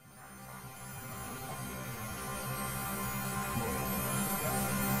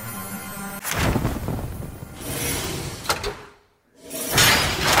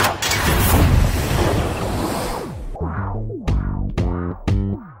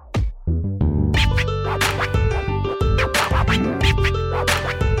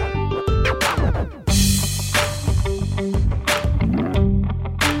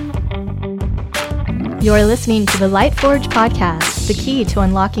You're listening to the Lightforge podcast, the key to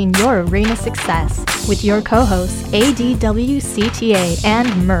unlocking your arena success, with your co-hosts ADWCTA and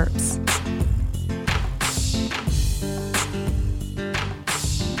MERPS.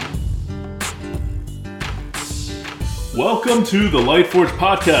 Welcome to the Lightforge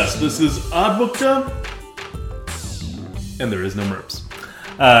podcast. This is ADWCTA, and there is no MERPS.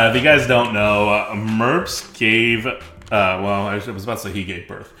 If you guys don't know, MERPS gave, I was about to say he gave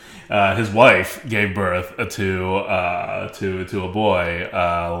birth. His wife gave birth to a boy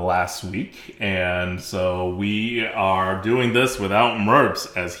last week, and so we are doing this without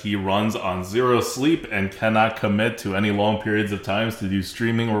MERPS as he runs on zero sleep and cannot commit to any long periods of times to do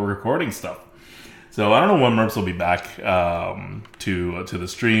streaming or recording stuff. So I don't know when MERPS will be back to the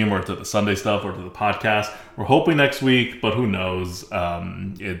stream or to the Sunday stuff or to the podcast. We're hoping next week, but who knows?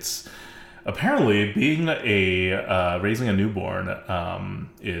 It's apparently being raising a newborn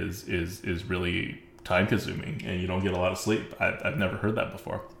is really time consuming, and you don't get a lot of sleep. I've never heard that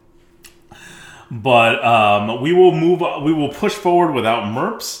before. But we will push forward without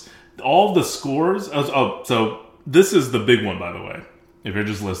MERPS. All the scores. So this is the big one, by the way. If you're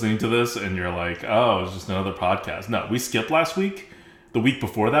just listening to this and you're like, oh, it's just another podcast. No, we skipped last week. The week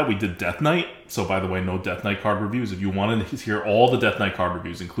before that, we did Death Knight. So, by the way, no Death Knight card reviews. If you want to hear all the Death Knight card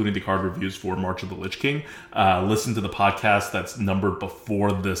reviews, including the card reviews for March of the Lich King, listen to the podcast that's numbered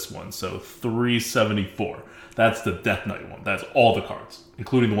before this one. So, 374. That's the Death Knight one. That's all the cards,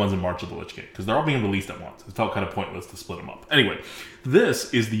 including the ones in March of the Lich King, because they're all being released at once. It felt kind of pointless to split them up. Anyway,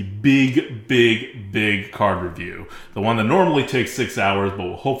 this is the big card review. The one that normally takes 6 hours, but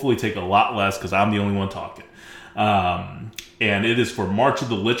will hopefully take a lot less because I'm the only one talking. And it is for March of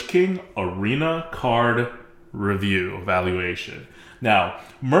the Lich King Arena Card Review Evaluation. Now,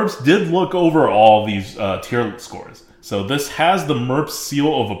 MERPS did look over all these tier scores. So this has the MERPS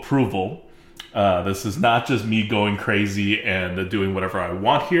seal of approval. This is not just me going crazy and doing whatever I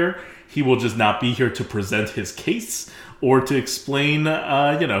want here. He will just not be here to present his case or to explain,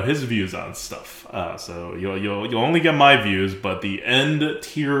 his views on stuff. So you'll only get my views, but the end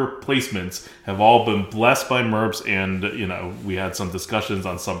tier placements have all been blessed by MERPS, and we had some discussions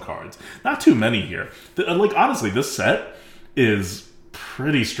on some cards. Not too many here. Honestly, this set is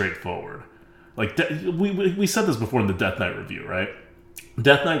pretty straightforward. We said this before in the Death Knight review, right?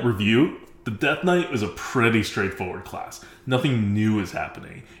 Death Knight review. The Death Knight is a pretty straightforward class. Nothing new is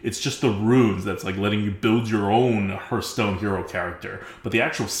happening. It's just the runes that's letting you build your own Hearthstone hero character. But the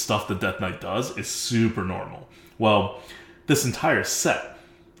actual stuff the Death Knight does is super normal. Well, this entire set,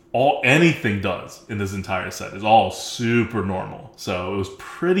 anything does in this entire set is all super normal. So it was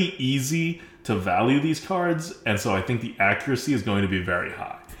pretty easy to value these cards, and so I think the accuracy is going to be very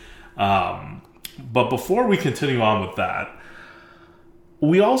high. But before we continue on with that,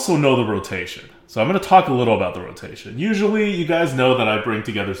 we also know the rotation. So I'm going to talk a little about the rotation. Usually, you guys know that I bring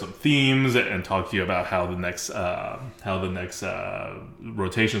together some themes and talk to you about how the next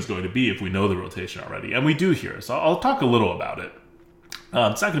rotation is going to be if we know the rotation already. And we do here. So I'll talk a little about it.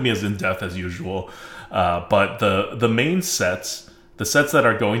 It's not going to be as in-depth as usual. But the main sets, the sets that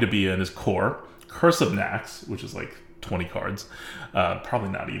are going to be in is Core, Curse of Nax, which is 20 cards. Probably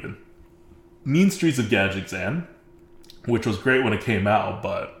not even. Mean Streets of Gadgetzan, which was great when it came out,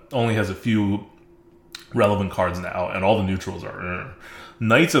 but only has a few relevant cards now, and all the neutrals are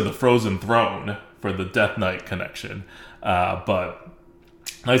Knights of the Frozen Throne for the Death Knight connection. But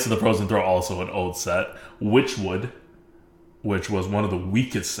Knights of the Frozen Throne also an old set. Witchwood, which was one of the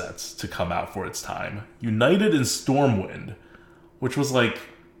weakest sets to come out for its time. United in Stormwind, which was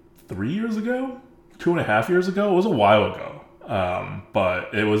 3 years ago? 2.5 years ago? It was a while ago. But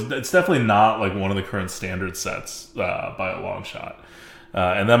it's definitely not one of the current standard sets by a long shot.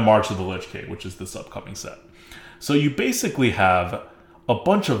 And then March of the Lich King, which is this upcoming set. So you basically have a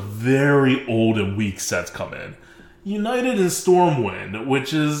bunch of very old and weak sets come in. United in Stormwind,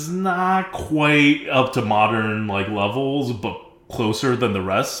 which is not quite up to modern levels, but closer than the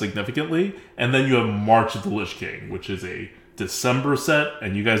rest significantly. And then you have March of the Lich King, which is a December set,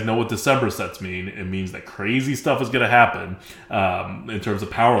 and you guys know what December sets mean. It means that crazy stuff is going to happen in terms of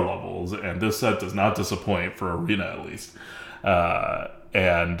power levels, and this set does not disappoint for Arena at least.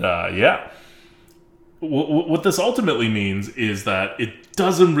 What this ultimately means is that it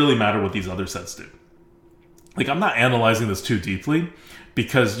doesn't really matter what these other sets do. I'm not analyzing this too deeply,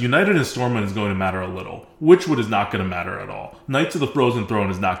 because United in Stormwind is going to matter a little. Witchwood is not going to matter at all. Knights of the Frozen Throne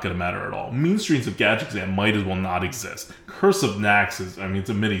is not going to matter at all. Mean Streets of Gadgetzan might as well not exist. Curse of Nax it's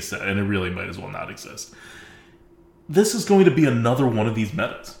a mini set, and it really might as well not exist. This is going to be another one of these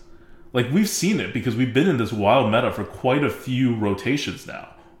metas. We've seen it because we've been in this wild meta for quite a few rotations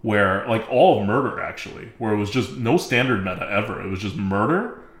now. where, like, all of Murder, actually, where it was just no standard meta ever. It was just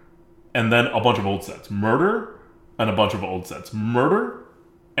Murder, and then a bunch of old sets. Murder, and a bunch of old sets. Murder,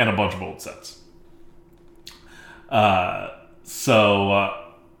 and a bunch of old sets.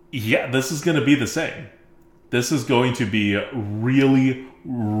 Yeah, this is going to be the same. This is going to be really,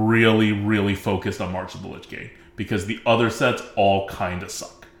 really, really focused on March of the Lich King, because the other sets all kind of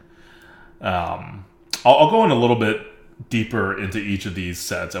suck. I'll go in a little bit deeper into each of these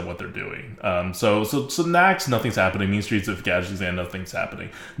sets and what they're doing. So Nax, nothing's happening. Mean Streets of Kazakhstan, nothing's happening.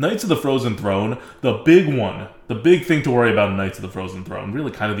 Knights of the Frozen Throne, the big one, the big thing to worry about in Knights of the Frozen Throne,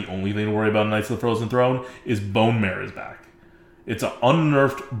 really kind of the only thing to worry about in Knights of the Frozen Throne, is Bone Mare is back. It's an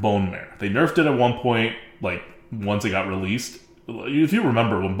unnerfed Bone Mare. They nerfed it at one point, like, once it got released. If you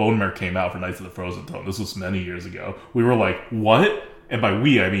remember when Bone Mare came out for Knights of the Frozen Throne, this was many years ago, we were like, what? And by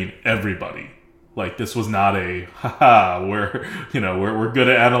we, I mean everybody. Like, this was not a, haha, we're good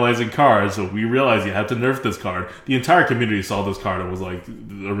at analyzing cards, so we realize you have to nerf this card. The entire community saw this card and was like,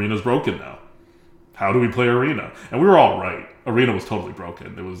 the arena's broken now. How do we play Arena? And we were all right. Arena was totally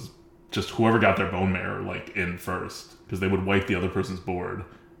broken. It was just whoever got their Bone Mare, like, in first, because they would wipe the other person's board,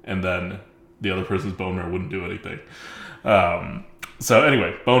 and then the other person's Bone Mare wouldn't do anything. So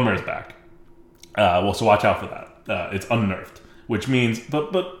anyway, Bone Mare's back. So watch out for that. It's unnerfed, which means,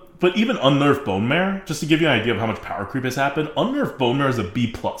 but even unnerfed Bone Mare, just to give you an idea of how much power creep has happened, unnerfed Bone Mare is a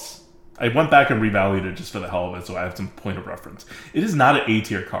B+. I went back and revalued it just for the hell of it, so I have some point of reference. It is not an A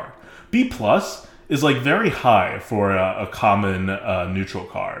tier card. B+ is, like, very high for a common neutral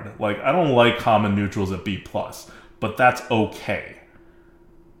card. Like, I don't like common neutrals at B+, but that's okay.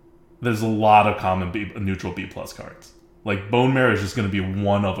 There's a lot of common neutral B+ cards. Like, Bone Mare is just going to be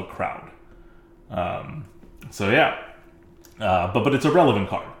one of a crowd. But it's a relevant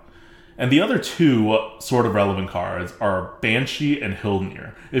card. And the other two sort of relevant cards are Banshee and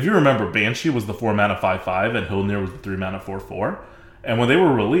Hildnir. If you remember, Banshee was the 4-mana 5/5, and Hildnir was the 3-mana 4/4. And when they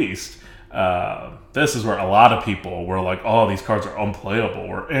were released, this is where a lot of people were like, oh, these cards are unplayable,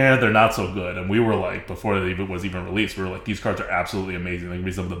 or they're not so good. And we were like, before it was even released, we were like, these cards are absolutely amazing. They can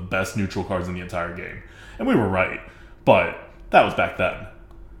be some of the best neutral cards in the entire game. And we were right. But that was back then.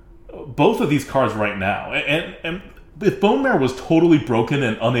 Both of these cards right now, and if Bone Mare was totally broken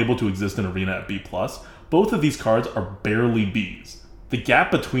and unable to exist in Arena at B+, both of these cards are barely Bs. The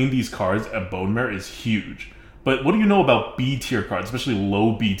gap between these cards and Bone Mare is huge. But what do you know about B tier cards, especially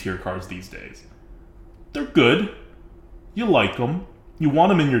low B tier cards these days? They're good. You like them. You want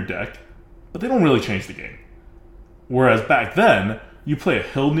them in your deck. But they don't really change the game. Whereas back then, you play a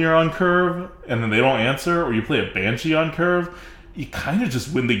Hildnir on curve, and then they don't answer, or you play a Banshee on curve, you kind of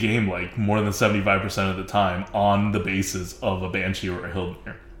just win the game, like, more than 75% of the time on the basis of a Banshee or a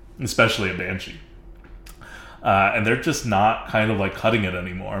Hildnir. Especially a Banshee. And they're just not kind of, like, cutting it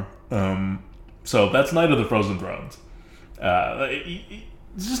anymore. So that's Knight of the Frozen Thrones.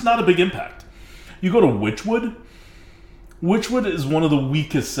 It's just not a big impact. You go to Witchwood. Witchwood is one of the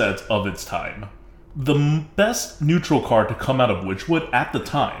weakest sets of its time. The best neutral card to come out of Witchwood at the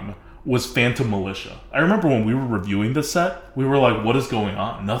time was Phantom Militia. I remember when we were reviewing this set, we were like, what is going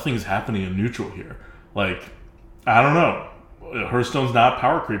on? Nothing's happening in neutral here. Like, I don't know. Hearthstone's not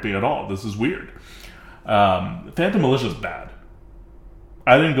power creeping at all. This is weird. Phantom Militia is bad.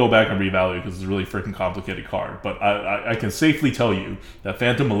 I didn't go back and revalue because it's a really freaking complicated card, but I can safely tell you that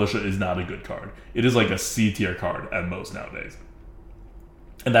Phantom Militia is not a good card. It is like a C tier card at most nowadays.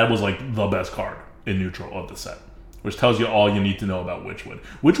 And that was like the best card in neutral of the set, which tells you all you need to know about Witchwood.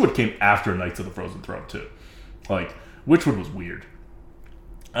 Witchwood came after Knights of the Frozen Throne too. Like, Witchwood was weird.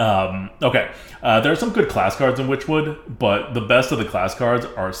 There are some good class cards in Witchwood, but the best of the class cards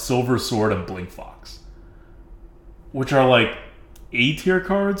are Silver Sword and Blink Fox, which are like A tier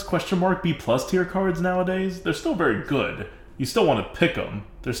cards, B plus tier cards nowadays. They're still very good. You still want to pick them.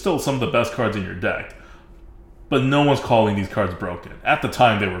 They're still some of the best cards in your deck. But no one's calling these cards broken. At the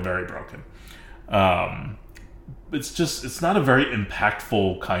time, they were very broken. It's not a very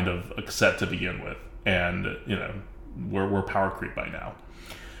impactful kind of a set to begin with. And, we're power creep by now.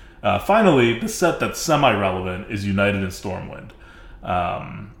 Finally, the set that's semi-relevant is United in Stormwind.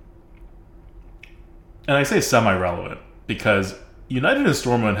 And I say semi-relevant because United in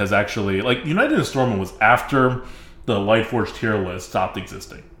Stormwind has actually... United in Stormwind was after the Lightforge tier list stopped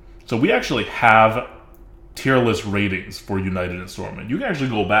existing. So we actually have tier list ratings for United in Stormwind. You can actually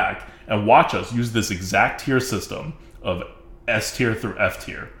go back and watch us use this exact tier system of S tier through F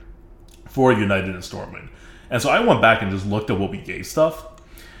tier for United in Stormwind. And so I went back and just looked at what we gave stuff.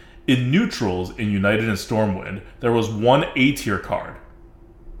 In neutrals in United in Stormwind, there was one A tier card.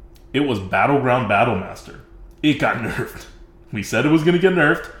 It was Battleground Battlemaster. It got nerfed. We said it was going to get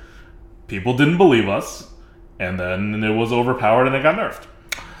nerfed. People didn't believe us. And then it was overpowered and it got nerfed.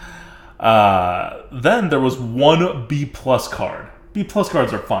 Then there was one B plus card. B plus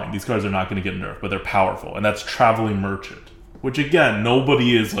cards are fine. These cards are not going to get nerfed, but they're powerful. And that's Traveling Merchant. Which again,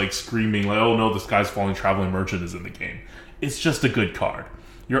 nobody is like screaming like, oh no, the Sky's Falling Traveling Merchant is in the game. It's just a good card.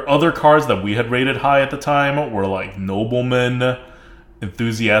 Your other cards that we had rated high at the time were like Nobleman,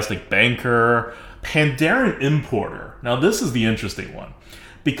 Enthusiastic Banker, Pandaren Importer. Now this is the interesting one.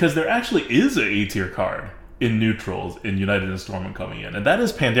 Because there actually is an A tier card in neutrals in United and Stormwind coming in. And that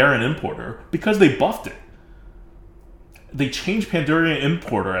is Pandaren Importer because they buffed it. They changed Pandaren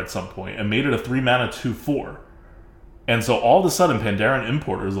Importer at some point and made it a 3-mana 2/4. And so all of a sudden, Pandaren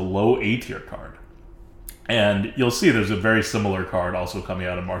Importer is a low A tier card. And you'll see there's a very similar card also coming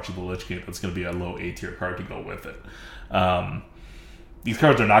out of March of the Lich King that's going to be a low A tier card to go with it. These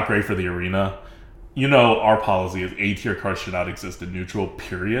cards are not great for the arena. You know, our policy is A tier cards should not exist in neutral,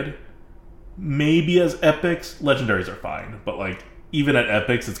 period. Maybe as epics, legendaries are fine. But like, even at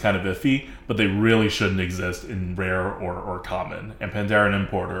epics, it's kind of iffy. But they really shouldn't exist in rare or common. And Pandaren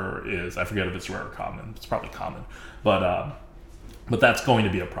Importer is, I forget if it's rare or common. It's probably common. But that's going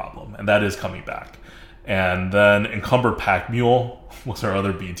to be a problem. And that is coming back. And then Encumbered Pack Mule was our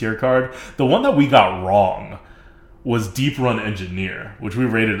other B tier card. The one that we got wrong was Deep Run Engineer, which we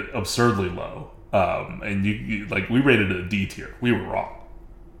rated absurdly low. And we rated it a D tier. We were wrong.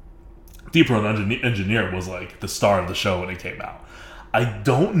 Deep Run Engineer was like the star of the show when it came out. I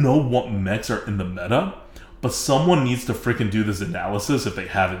don't know what mechs are in the meta, but someone needs to freaking do this analysis if they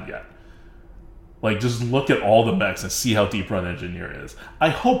haven't yet. Like, just look at all the mechs and see how Deep Run Engineer is. I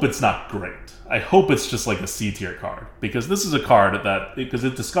hope it's not great. I hope it's just like a C tier card. Because this is a card because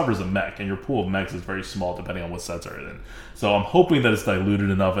it discovers a mech, and your pool of mechs is very small depending on what sets are in. So I'm hoping that it's diluted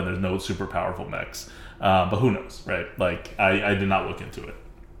enough and there's no super powerful mechs. But who knows, right? Like, I did not look into it.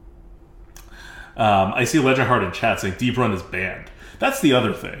 I see Legend Heart in chat saying Deep Run is banned. That's the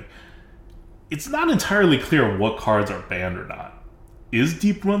other thing. It's not entirely clear what cards are banned or not. Is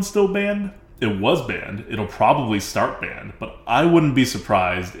Deep Run still banned? It was banned. It'll probably start banned, but I wouldn't be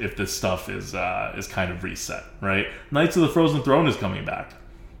surprised if this stuff is kind of reset, right? Knights of the Frozen Throne is coming back.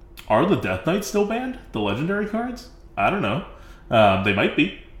 Are the Death Knights still banned? The legendary cards? I don't know. They might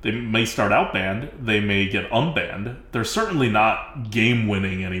be. They may start out banned. They may get unbanned. They're certainly not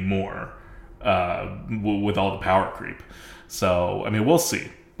game-winning anymore with all the power creep. So, I mean, we'll see.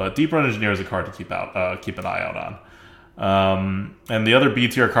 But Deep Run Engineer is a card to keep an eye out on. And the other B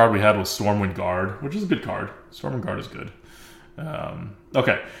tier card we had was Stormwind Guard, which is a good card. Stormwind Guard is good.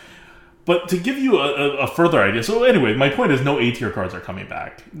 Okay. But to give you a further idea, so anyway, my point is no A tier cards are coming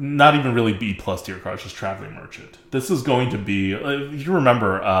back. Not even really B plus tier cards, just Traveling Merchant. This is going to be, if you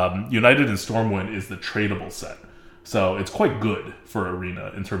remember, United and Stormwind is the tradable set. So it's quite good for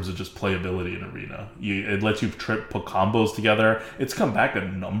Arena in terms of just playability in Arena. It lets you put combos together. It's come back a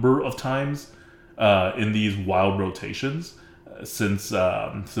number of times in these wild rotations since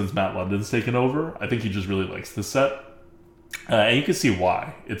Matt London's taken over. I think he just really likes this set. And you can see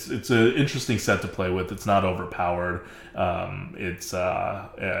why. It's an interesting set to play with. It's not overpowered. It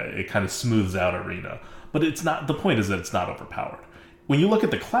kind of smooths out Arena. But it's not. The point is that it's not overpowered. When you look at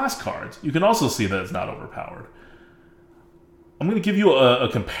the class cards, you can also see that it's not overpowered. I'm going to give you a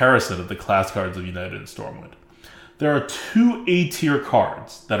comparison of the class cards of United and Stormwind. There are 2 A-tier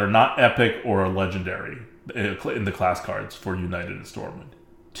cards that are not epic or legendary in the class cards for United and Stormwind.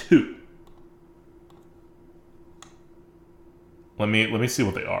 2. Let me see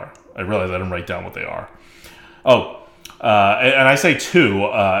what they are. I realize I didn't write down what they are. Oh, and I say 2,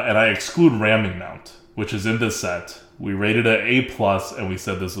 and I exclude Ramming Mount, which is in this set. We rated it A+, and we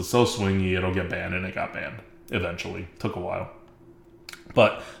said this is so swingy, it'll get banned, and it got banned. Eventually. Took a while.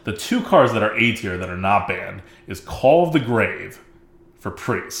 But the 2 cards that are A tier that are not banned is Call of the Grave for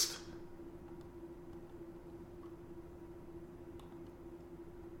Priest.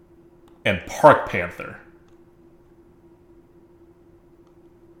 And Park Panther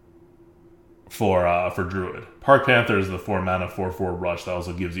for Druid. Park Panther is the 4-mana 4/4 rush that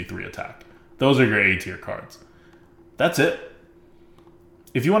also gives you 3 attack. Those are your A tier cards. That's it.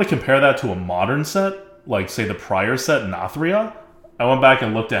 If you want to compare that to a modern set, like say the prior set, Nathria, I went back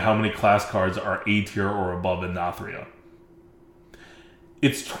and looked at how many class cards are A tier or above in Nathria.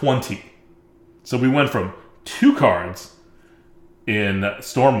 It's 20. So we went from 2 cards in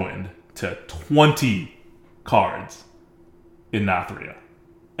Stormwind to 20 cards in Nathria.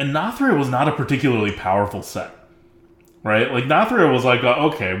 And Nathria was not a particularly powerful set. Right? Like, Nathria was like,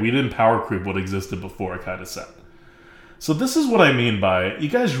 okay, we didn't power creep what existed before kind of set. So this is what I mean by, you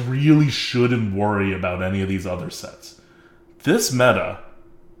guys really shouldn't worry about any of these other sets. This meta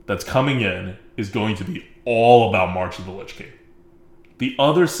that's coming in is going to be all about March of the Lich King. The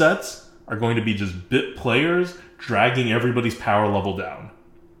other sets are going to be just bit players dragging everybody's power level down.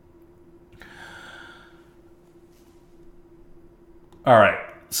 Alright,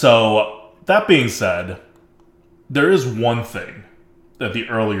 so that being said, there is one thing that the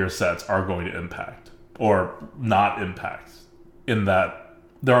earlier sets are going to impact, or not impact, in that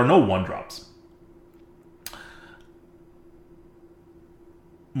there are no 1-drops.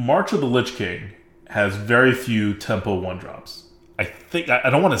 March of the Lich King has very few tempo 1-drops. I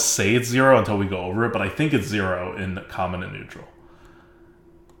don't want to say it's 0 until we go over it, but I think it's 0 in common and neutral.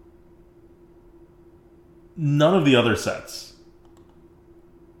 None of the other sets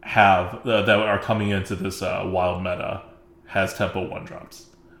have that are coming into this wild meta has tempo 1-drops.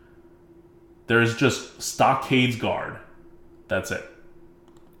 There is just Stockades Guard. That's it.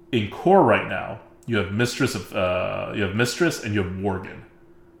 In core right now, you have Mistress and you have Worgen,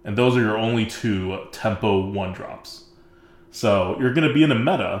 and those are your only 2 tempo 1-drops. So you're going to be in a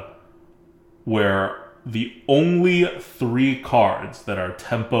meta where the only 3 cards that are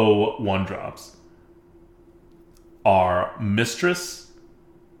tempo 1-drops are Mistress,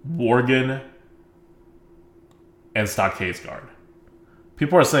 Worgen, and Stockades Guard.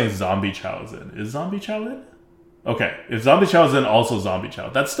 People are saying Zombie Chow is in. Is Zombie Chow in? Okay, if Zombie Chow is in, also Zombie Chow.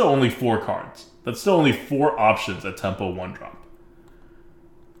 That's still only 4 cards. That's still only 4 options at tempo 1-drop.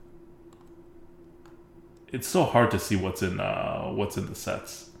 It's so hard to see what's in the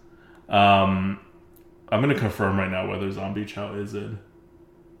sets. I'm going to confirm right now whether Zombie Chow is in.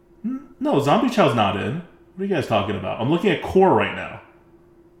 No, Zombie Chow's not in. What are you guys talking about? I'm looking at core right now.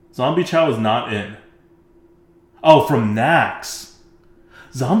 Zombie Chow is not in. Oh, from Nax.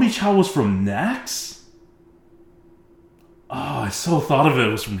 Zombie Chow was from Nax? Oh, I so thought of it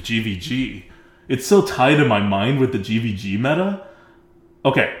was from GVG. It's so tied in my mind with the GVG meta.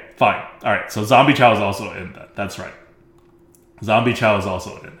 Okay, fine. Alright, so Zombie Chow is also in that. That's right. Zombie Chow is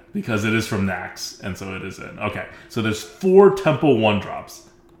also in, because it is from Nax, and so it is in. Okay, so there's 4 tempo 1-drops,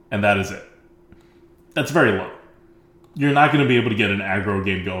 and that is it. That's very low. You're not going to be able to get an aggro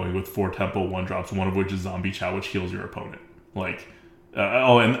game going with 4 tempo 1-drops, one of which is Zombie Chow, which heals your opponent. And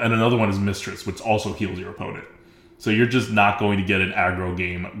another one is Mistress, which also heals your opponent. So you're just not going to get an aggro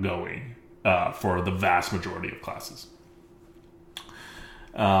game going for the vast majority of classes.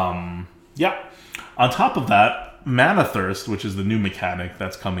 Yeah. On top of that, Mana Thirst, which is the new mechanic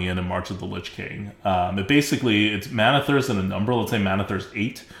that's coming in March of the Lich King. It's Mana Thirst and a number. Let's say Mana Thirst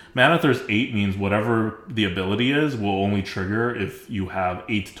 8. Mana Thirst 8 means whatever the ability is will only trigger if you have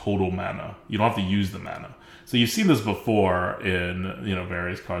 8 total mana. You don't have to use the mana. So you've seen this before in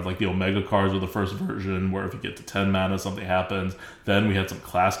various cards, like the Omega cards were the first version, where if you get to 10 mana, something happens. Then we had some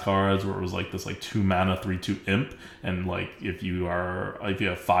class cards where it was like this 2 mana 3/2 imp, and if you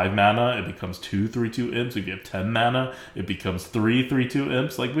have 5 mana, it becomes 2 3/2 imps. If you have 10 mana, it becomes 3 3/2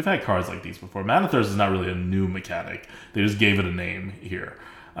 imps. We've had cards like these before. Mana Thirst is not really a new mechanic; they just gave it a name here.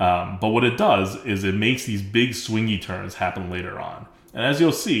 But what it does is it makes these big swingy turns happen later on. And as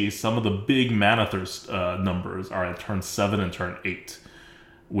you'll see, some of the big Mana Thirst numbers are at turn 7 and turn 8,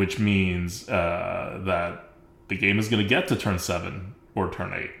 which means that the game is going to get to turn 7 or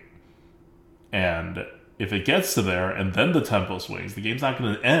turn 8. And if it gets to there and then the tempo swings, the game's not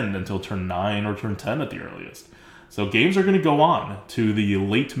going to end until turn 9 or turn 10 at the earliest. So games are going to go on to the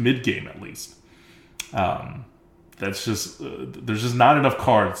late mid-game at least. There's just not enough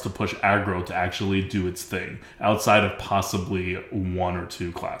cards to push aggro to actually do its thing outside of possibly 1 or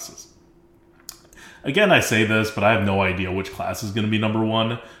 2 classes. Again, I say this, but I have no idea which class is going to be number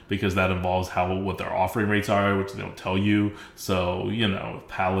 1, because that involves what their offering rates are, which they don't tell you. So, if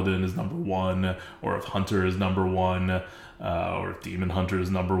Paladin is number 1, or if Hunter is number 1, or if Demon Hunter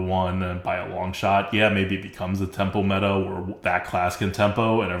is number 1 by a long shot, yeah, maybe it becomes a tempo meta where that class can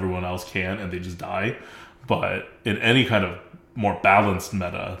tempo and everyone else can't and they just die. But in any kind of more balanced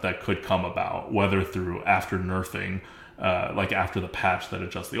meta that could come about, whether through after nerfing, after the patch that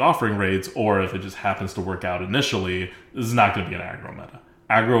adjusts the offering rates, or if it just happens to work out initially, this is not going to be an aggro meta.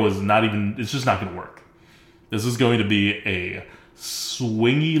 Aggro is it's just not going to work. This is going to be a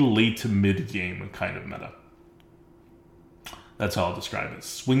swingy late mid-game kind of meta. That's how I'll describe it.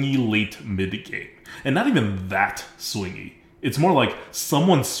 Swingy late mid-game. And not even that swingy. It's more like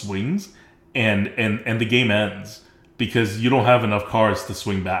someone swings and the game ends because you don't have enough cards to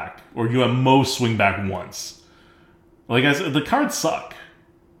swing back, or you at most swing back once. Like I said, the cards suck.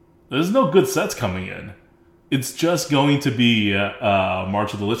 There's no good sets coming in. It's just going to be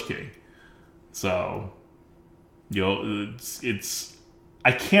March of the Lich King. So, it's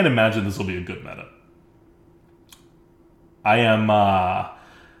I can't imagine this will be a good meta. I am,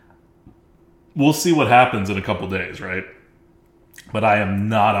 we'll see what happens in a couple days, right? But I am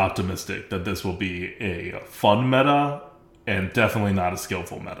not optimistic that this will be a fun meta, and definitely not a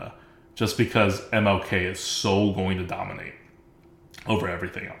skillful meta, just because MLK is so going to dominate over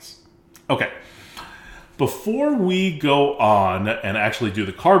everything else. Okay. Before we go on and actually do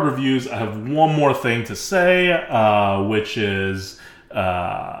the card reviews, I have one more thing to say, which is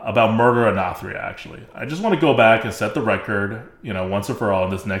about Murder Anathria, actually. I just want to go back and set the record, once and for all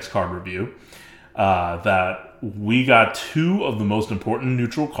in this next card review, that we got two of the most important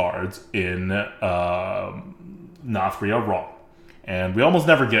neutral cards in Nathria wrong. And we almost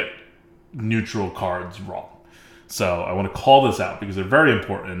never get neutral cards wrong. So I want to call this out because they're very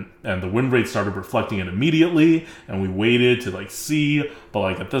important, and the win rate started reflecting it immediately, and we waited to see,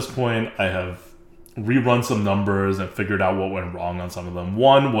 but at this point I have rerun some numbers and figured out what went wrong on some of them.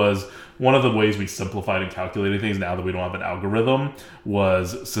 One of the ways we simplified and calculated things now that we don't have an algorithm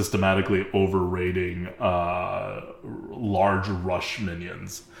was systematically overrating large rush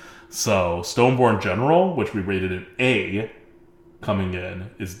minions. So Stoneborn General, which we rated an A coming in,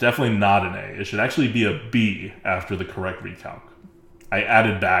 is definitely not an A. It should actually be a B after the correct recalc. I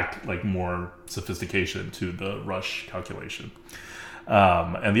added back more sophistication to the rush calculation.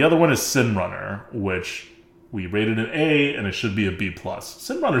 And the other one is Sin Runner, which we rated an A, and it should be a B+.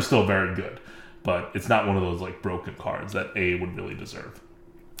 Sin Runner is still very good, but it's not one of those broken cards that A would really deserve.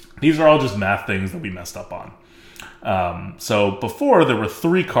 These are all just math things that we messed up on. So before, there were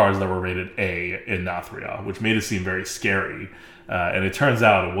 3 cards that were rated A in Nathria, which made it seem very scary. And it turns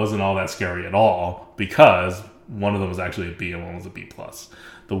out it wasn't all that scary at all, because one of them was actually a B and one was a B+.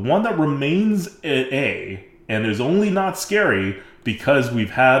 The one that remains at A, and is only not scary because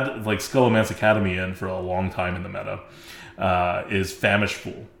we've had Skullomance Academy in for a long time in the meta, is Famished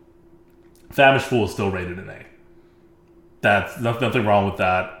Fool. Famished Fool is still rated an A. That's nothing wrong with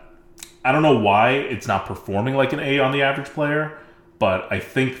that. I don't know why it's not performing like an A on the average player, but I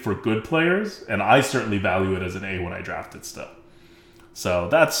think for good players, and I certainly value it as an A when I draft it still. So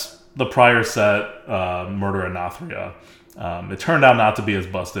that's the prior set, Murder Anathria. It turned out not to be as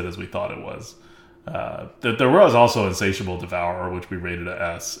busted as we thought it was. There was also Insatiable Devourer, which we rated a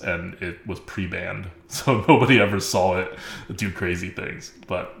S, and it was pre-banned, so nobody ever saw it do crazy things.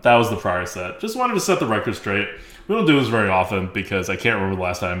 But that was the prior set. Just wanted to set the record straight. We don't do this very often because I can't remember the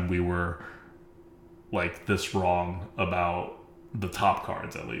last time we were this wrong about the top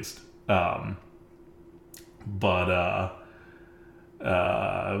cards, at least. Yeah.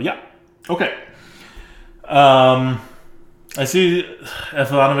 Okay. I see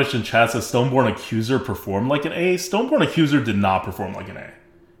F. Ivanovich in chat says Stoneborn Accuser performed like an A. Stoneborn Accuser did not perform like an A.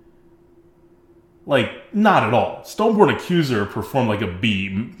 Not at all. Stoneborn Accuser performed like a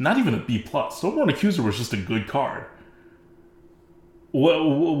B, not even a B+. Stoneborn Accuser was just a good card.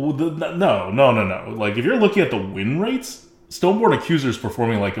 No. If you're looking at the win rates, Stoneborn Accuser is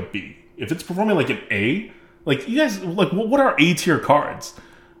performing like a B. If it's performing like an A, you guys, what are A tier cards?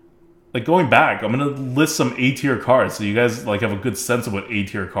 Going back, I'm going to list some A tier cards so you guys have a good sense of what A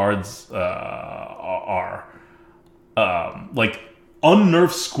tier cards are.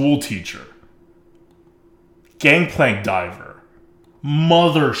 Unnerved School Teacher, Gangplank Diver,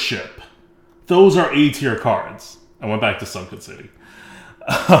 Mothership. Those are A tier cards. I went back to Sunken City.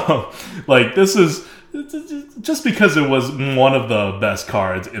 This is just because it was one of the best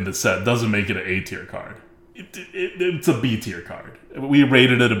cards in the set doesn't make it an A tier card. It's a B tier card. We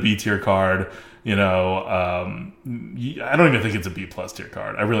rated it a B tier card. I don't even think it's a B+ tier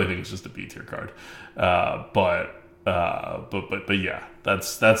card. I really think it's just a B tier card. But yeah,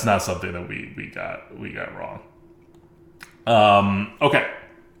 that's not something that we got wrong. Okay.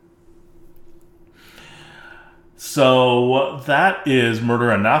 So that is Murder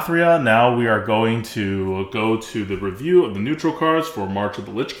Anathria. Now we are going to go to the review of the neutral cards for March of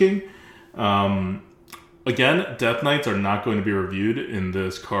the Lich King. Again, Death Knights are not going to be reviewed in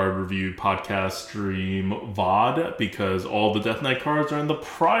this card review podcast stream VOD because all the Death Knight cards are in the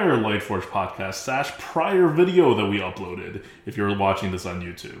prior Lightforge podcast / prior video that we uploaded if you're watching this on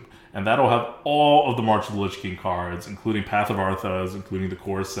YouTube. And that'll have all of the March of the Lich King cards, including Path of Arthas, including the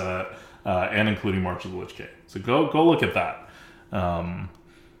core set, and including March of the Lich King. So go look at that.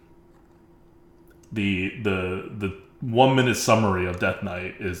 The 1 minute summary of Death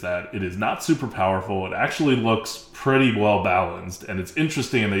Knight is that it is not super powerful. It actually looks pretty well balanced, and it's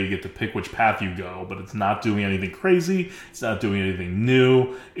interesting that you get to pick which path you go, but it's not doing anything crazy. It's not doing anything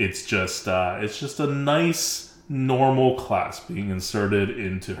new. It's just a nice normal class being inserted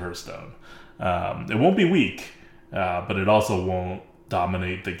into Hearthstone. It won't be weak, but it also won't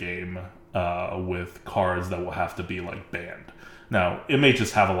dominate the game with cards that will have to be like banned. Now, it may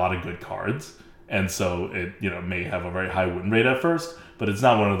just have a lot of good cards, and so it may have a very high win rate at first, but it's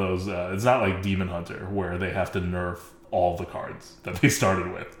not one of those, it's not like Demon Hunter where they have to nerf all the cards that they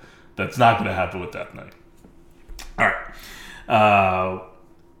started with. That's not going to happen with Death Knight. Alright.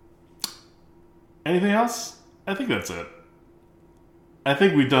 Anything else? I think that's it. I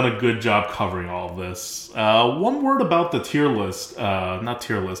think we've done a good job covering all of this. One word about the tier list. Not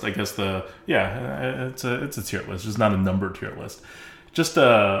tier list, I guess it's a tier list, just not a numbered tier list. Just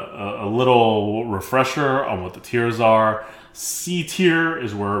a little refresher on what the tiers are. C tier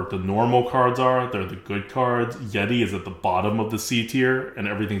is where the normal cards are. They're the good cards. Yeti is at the bottom of the C tier, and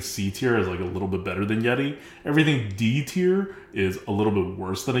everything C tier is like a little bit better than Yeti. Everything D tier is a little bit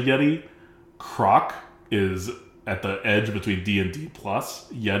worse than a Yeti. Croc is at the edge between D and D+.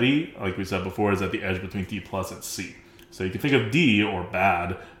 Yeti, like we said before, is at the edge between D+ and C. So you can think of D, or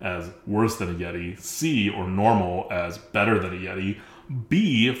bad, as worse than a Yeti. C, or normal, as better than a Yeti.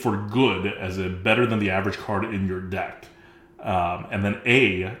 B, for good, as a better than the average card in your deck. And then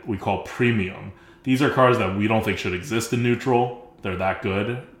A, we call premium. These are cards that we don't think should exist in neutral. They're that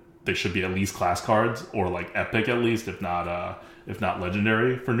good. They should be at least class cards, or like epic at least, if not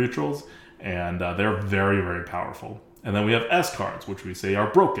legendary for neutrals. And they're very, very powerful. And then we have S cards, which we say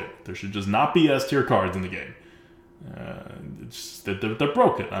are broken. There should just not be S tier cards in the game. They're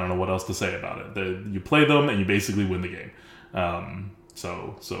broken. I don't know what else to say about it. You play them and you basically win the game.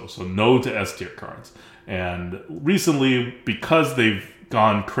 So no to S tier cards. And recently, because they've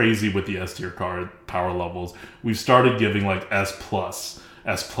gone crazy with the S tier card power levels, we've started giving like S+,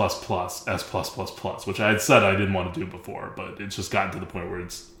 S++, S+++, which I had said I didn't want to do before, but it's just gotten to the point where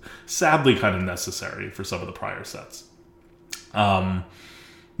it's sadly kind of necessary for some of the prior sets. So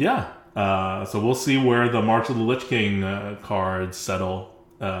we'll see where the March of the Lich King cards settle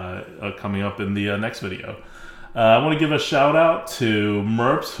coming up in the next video. I want to give a shout out to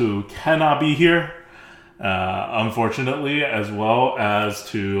Merps, who cannot be here, unfortunately, as well as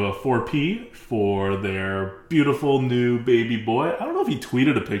to 4P for their beautiful new baby boy. I don't know if he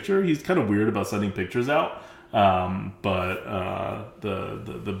tweeted a picture. He's kind of weird about sending pictures out, but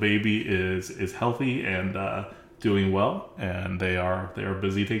the baby is healthy and doing well, and they are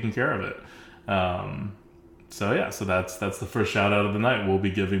busy taking care of it. So that's the first shout out of the night. We'll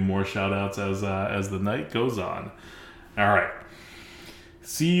be giving more shout outs as the night goes on. All right.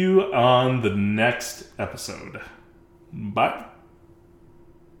 See you on the next episode. Bye.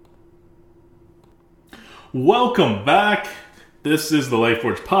 Welcome back. This is the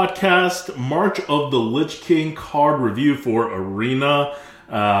Lightforge podcast, March of the Lich King card review for Arena.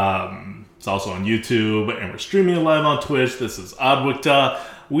 It's also on YouTube, and we're streaming it live on Twitch. This is ADWCTA.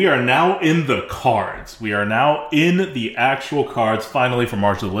 We are now in the cards. We are now in the actual cards, finally, for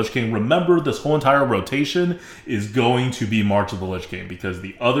March of the Lich King. Remember, this whole entire rotation is going to be March of the Lich King, because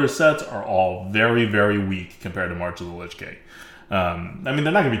the other sets are all very, very weak compared to March of the Lich King. They're not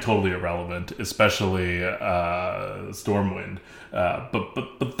going to be totally irrelevant, especially Stormwind.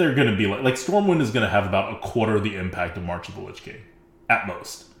 But they're going to be like Stormwind is going to have about a quarter of the impact of March of the Lich King, at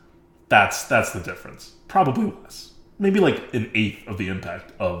most. That's the difference. Probably less. Maybe like an eighth of the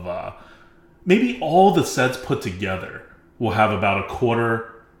impact of... maybe all the sets put together will have about a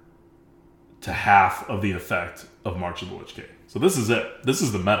quarter to half of the effect of March of the Lich King. So this is it. This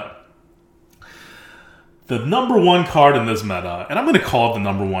is the meta. The number one card in this meta, and I'm going to call it the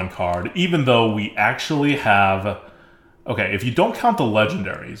number one card, even though we actually have... Okay, if you don't count the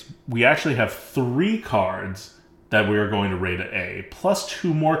legendaries, we actually have 3 cards that we are going to rate at A, plus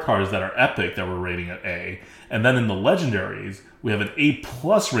 2 more cards that are epic that we're rating at A. And then in the legendaries, we have an A+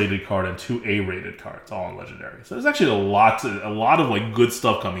 rated card and 2 A rated cards, all in legendary. So there's actually a lot of like good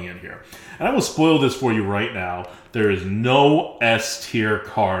stuff coming in here. And I will spoil this for you right now. There is no S tier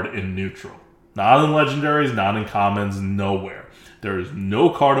card in neutral. Not in legendaries, not in commons, nowhere. There is no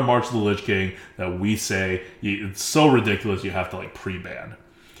card in March of the Lich King that we say, it's so ridiculous you have to like pre-ban.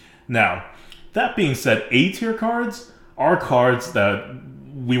 Now, that being said, A tier cards are cards that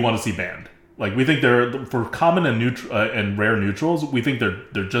we want to see banned. Like, we think they're, for common and rare neutrals, we think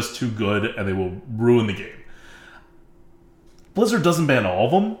they're just too good and they will ruin the game. Blizzard doesn't ban all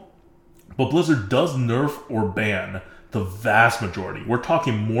of them, but Blizzard does nerf or ban the vast majority. We're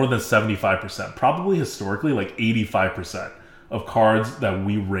talking more than 75%, probably historically like 85% of cards that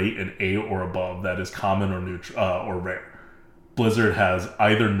we rate an A or above that is common or neutral or rare. Blizzard has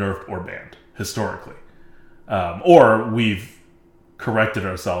either nerfed or banned historically, or we've corrected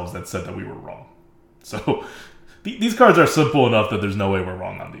ourselves that said that we were wrong. So these cards are simple enough that there's no way we're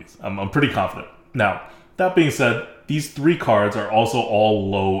wrong on these. I'm pretty confident. Now, that being said, these 3 cards are also all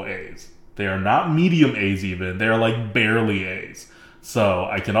low A's. They are not medium A's even. They're like barely A's. So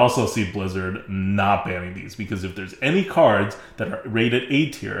I can also see Blizzard not banning these, because if there's any cards that are rated A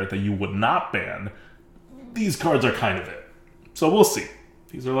tier that you would not ban, these cards are kind of it. So we'll see.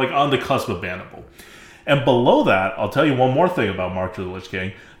 These are like on the cusp of bannable. And below that, I'll tell you one more thing about March of the Lich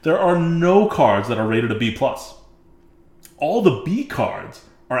King. There are no cards that are rated a B+. All the B cards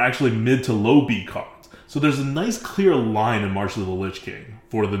are actually mid to low B cards. So there's a nice clear line in March of the Lich King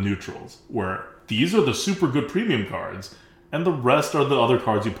for the neutrals, where these are the super good premium cards, and the rest are the other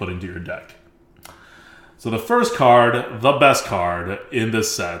cards you put into your deck. So the first card, the best card in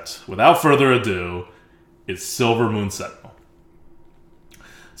this set, without further ado, is Silver Moon Sentinel.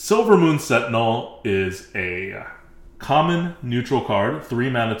 Silver Moon Sentinel is a common neutral card, 3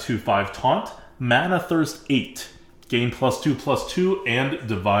 mana, 2/5 taunt, mana thirst 8, gain +2/+2, and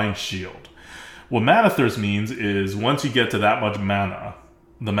Divine Shield. What Mana Thirst means is once you get to that much mana,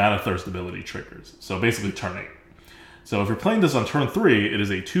 the Mana Thirst ability triggers. So basically turn 8. So if you're playing this on turn 3, it is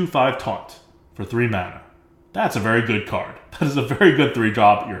a 2/5 taunt for 3 mana. That's a very good card. That is a very good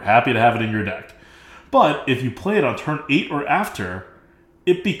 3-drop. You're happy to have it in your deck. But if you play it on turn 8 or after,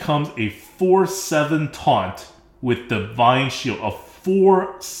 it becomes a 4/7 taunt with Divine Shield. A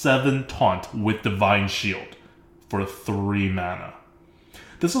 4/7 taunt with Divine Shield for 3 mana.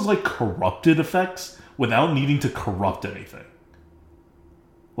 This is like corrupted effects without needing to corrupt anything.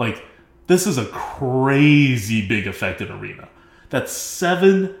 Like, this is a crazy big effect in Arena. That's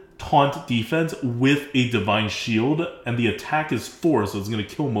 7 taunt defense with a Divine Shield, and the attack is 4, so it's going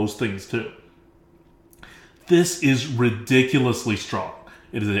to kill most things too. This is ridiculously strong.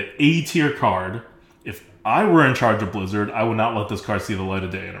 It is an A tier card. If I were in charge of Blizzard, I would not let this card see the light of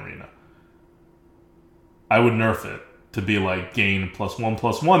day in Arena. I would nerf it to be like gain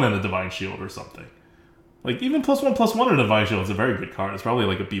 +1/+1 and a Divine Shield or something. Like, even +1/+1 and a Divine Shield is a very good card. It's probably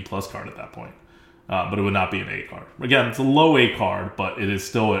like a B+ card at that point. But it would not be an A card. Again, it's a low A card, but it is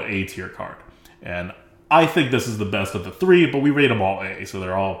still an A tier card. And I think this is the best of the 3, but we rate them all A, so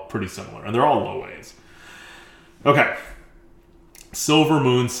they're all pretty similar. And they're all low A's. Okay. Silver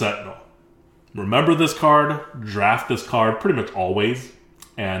Moon Sentinel. Remember this card, draft this card pretty much always.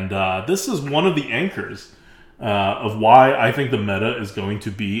 And this is one of the anchors of why I think the meta is going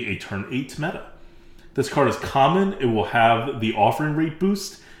to be a turn 8 meta. This card is common. It will have the offering rate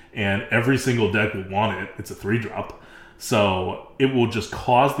boost, and every single deck will want it. It's a 3-drop. So it will just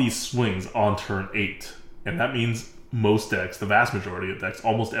cause these swings on turn 8. And that means most decks, the vast majority of decks,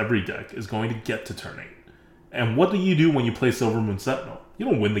 almost every deck, is going to get to turn 8. And what do you do when you play Silver Moon Sentinel? You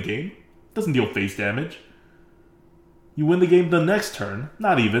don't win the game. It doesn't deal face damage. You win the game the next turn.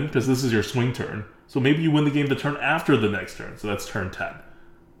 Not even, because this is your swing turn. So maybe you win the game the turn after the next turn. So that's turn 10.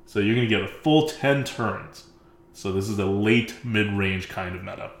 So you're going to get a full 10 turns. So this is a late mid-range kind of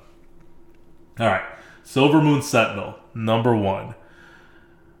meta. Alright, Silver Moon Sentinel, number 1.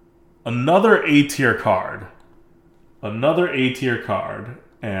 Another A-tier card. Another A-tier card.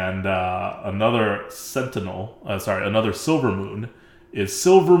 And another another Silver Moon is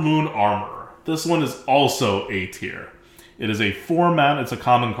Silver Moon Armorer. This one is also A-tier. It is a 4 mana, it's a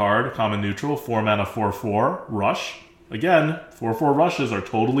common card, common neutral, 4 mana, 4/4, rush. Again, 4/4 rushes are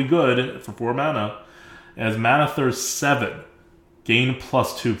totally good for 4 mana. It has mana thirst 7, gain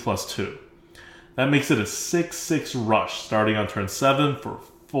 +2/+2. That makes it a 6/6 rush starting on turn 7 for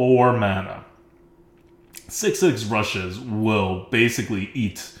 4 mana. 6/6 rushes will basically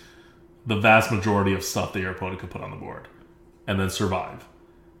eat the vast majority of stuff that your opponent can put on the board and then survive.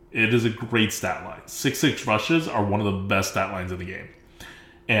 It is a great stat line. 6/6 rushes are one of the best stat lines in the game.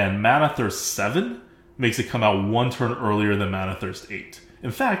 And Mana Thirst 7 makes it come out 1 turn earlier than Mana Thirst 8.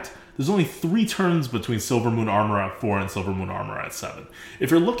 In fact, there's only 3 turns between Silver Moon Armor at 4 and Silver Moon Armor at 7. If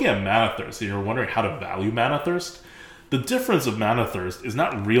you're looking at Mana Thirst and you're wondering how to value Mana Thirst, the difference of Mana Thirst is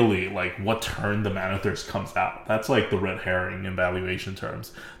not really like what turn the Mana Thirst comes out. That's like the red herring in valuation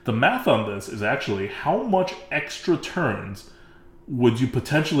terms. The math on this is actually how much extra turns would you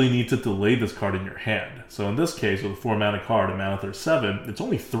potentially need to delay this card in your hand. So in this case, with a 4 mana card and Mana Thirst 7, it's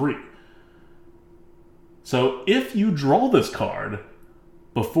only 3. So if you draw this card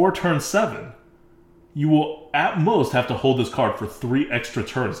before turn 7, you will at most have to hold this card for 3 extra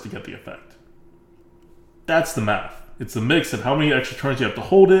turns to get the effect. That's the math. It's a mix of how many extra turns you have to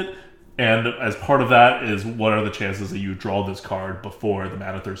hold it, and as part of that is what are the chances that you draw this card before the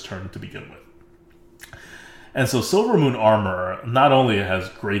Mana Thirst turn to begin with. And so Silver Moon Armor, not only has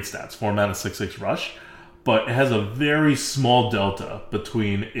great stats, 4 mana 6/6 rush, but it has a very small delta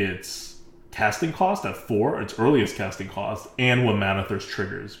between its casting cost at 4, its earliest casting cost, and when Mana Thirst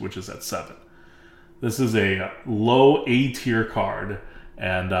triggers, which is at 7. This is a low A tier card,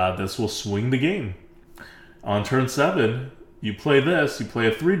 And this will swing the game. On turn 7, you play this, you play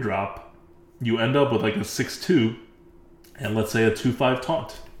a 3-drop, you end up with like a 6-2, and let's say a 2-5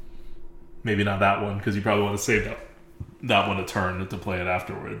 taunt. Maybe not that one, because you probably want to save that one a turn to play it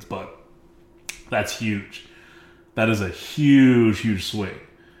afterwards, but that's huge. That is a huge, huge swing.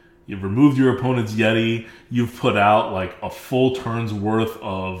 You've removed your opponent's Yeti, you've put out like a full turn's worth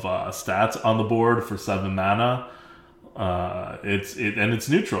of stats on the board for 7 mana. It's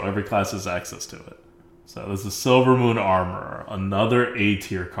neutral. Every class has access to it. So this is Silvermoon Armor, another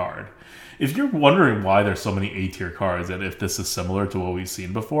A-tier card. If you're wondering why there's so many A-tier cards and if this is similar to what we've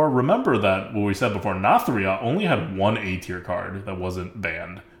seen before, remember that what we said before, Nathria only had one A-tier card that wasn't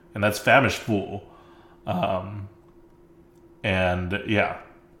banned, and that's Famished Fool. And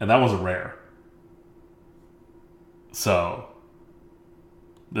that was a rare. So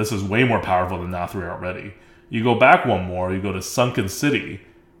this is way more powerful than Nathria already. You go back one more, you go to Sunken City,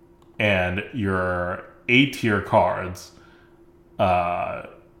 and your A-tier cards,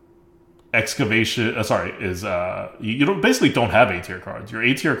 Excavation, you basically don't have A-tier cards. Your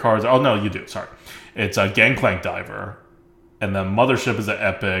A-tier cards, oh no, you do, sorry. It's a Gangplank Diver, and then Mothership is an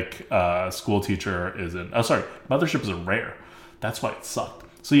epic, School Teacher is Mothership is a rare. That's why it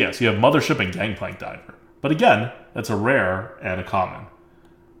sucked. So yes, you have Mothership and Gangplank Diver. But again, that's a rare and a common.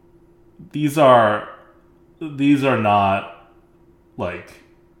 These are not like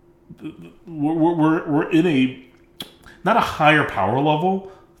we're in a not a higher power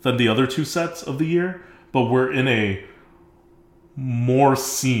level than the other two sets of the year, but we're in a more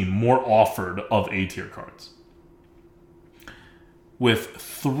offered of A-tier cards. With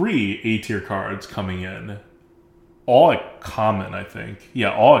 3 A-tier cards coming in, all at common, I think.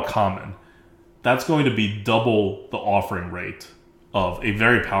 Yeah, all at common. That's going to be double the offering rate of a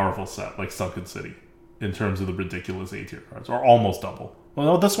very powerful set like Sunken City in terms of the ridiculous A-tier cards, or almost double.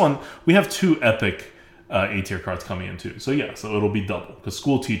 Well, this one, we have 2 epic A-tier cards coming in too. So yeah, so it'll be double. Because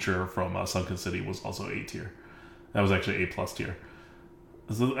School Teacher from Sunken City was also A-tier. That was actually A+ tier.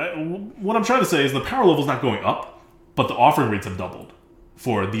 So, what I'm trying to say is the power level's not going up, but the offering rates have doubled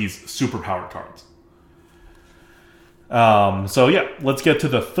for these super powered cards. So yeah, let's get to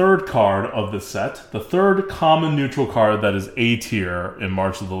the third card of the set. The third common neutral card that is A-tier in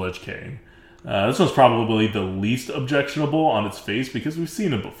March of the Lich King. This one's probably the least objectionable on its face because we've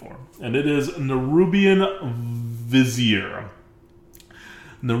seen it before. And it is Nerubian Vizier.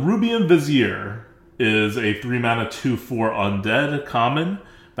 Nerubian Vizier is a 3-mana 2/4 undead common.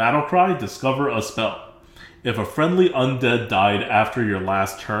 Battlecry, discover a spell. If a friendly undead died after your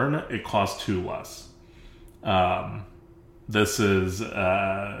last turn, it costs 2 less. This is,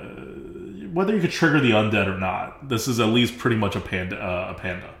 whether you could trigger the undead or not, this is at least pretty much a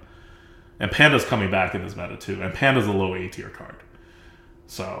panda. And Panda's coming back in this meta too. And Panda's a low A-tier card.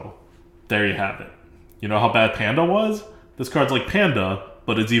 So, there you have it. You know how bad Panda was? This card's like Panda,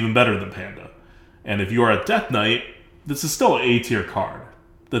 but it's even better than Panda. And if you are a Death Knight, this is still an A-tier card.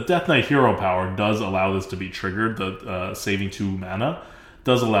 The Death Knight hero power does allow this to be triggered. The saving 2 mana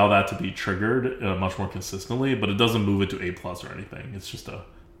does allow that to be triggered much more consistently, but it doesn't move it to A+ or anything. It's just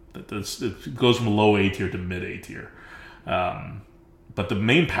it goes from low A-tier to mid A-tier. But the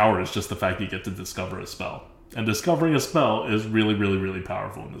main power is just the fact that you get to discover a spell. And discovering a spell is really, really, really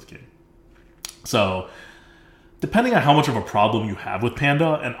powerful in this game. So, depending on how much of a problem you have with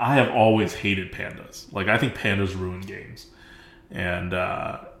Panda, and I have always hated pandas. Like, I think pandas ruin games. And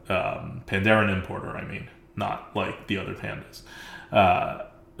Pandaren Importer, I mean. Not like the other pandas.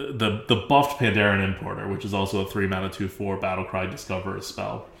 The buffed Pandaren Importer, which is also a 3-mana 2/4 Battlecry, discover a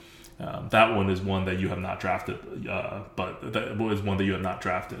spell. That one is one that you have not drafted, but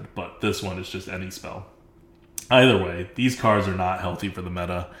this one is just any spell. Either way, these cards are not healthy for the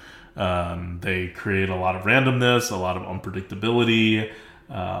meta. They create a lot of randomness, a lot of unpredictability,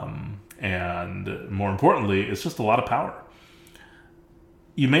 and more importantly, it's just a lot of power.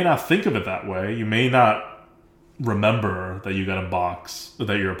 You may not think of it that way. You may not remember that you got a box,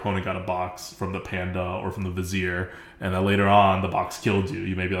 that your opponent got a box from the Panda or from the Vizier, and that later on the box killed you.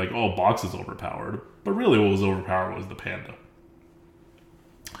 You may be like, oh, box is overpowered. But really what was overpowered was the Panda.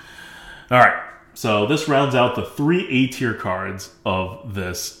 Alright, so this rounds out the 3 A-tier cards of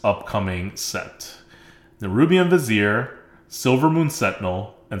this upcoming set. Nerubian Vizier, Silvermoon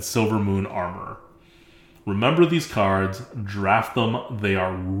Sentinel, and Silvermoon Armor. Remember these cards, draft them. They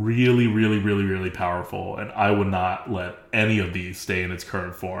are really, really, really, really powerful, and I would not let any of these stay in its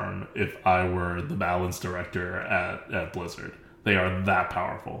current form if I were the balance director at Blizzard. They are that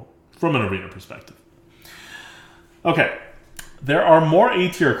powerful from an arena perspective. Okay, there are more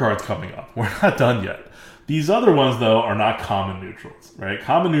A-tier cards coming up. We're not done yet. These other ones, though, are not common neutrals, right?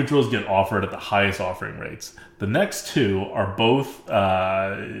 Common neutrals get offered at the highest offering rates. The next two are both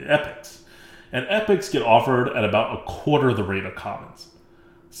epics. And epics get offered at about a quarter the rate of commons.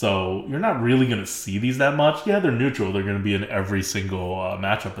 So you're not really going to see these that much. Yeah, they're neutral. They're going to be in every single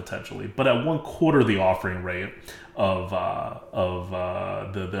matchup potentially. But at 1/4 the offering rate of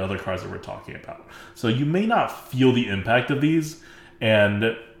the other cards that we're talking about. So you may not feel the impact of these.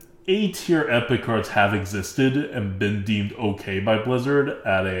 And A-tier epic cards have existed and been deemed okay by Blizzard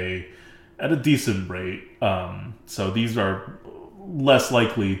at a decent rate. So these are less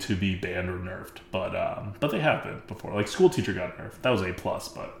likely to be banned or nerfed, but they have been before. Like School Teacher got nerfed. That was A+,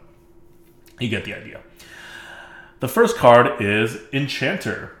 but you get the idea. The first card is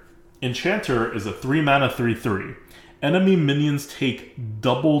Enchanter. Enchanter is a 3-mana 3/3. Enemy minions take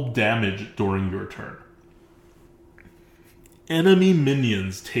double damage during your turn. Enemy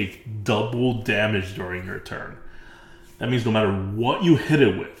minions take double damage during your turn. That means no matter what you hit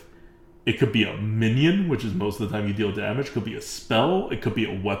it with, it could be a minion, which is most of the time you deal damage. It could be a spell. It could be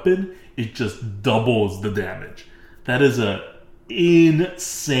a weapon. It just doubles the damage. That is an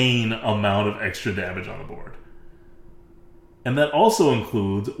insane amount of extra damage on the board. And that also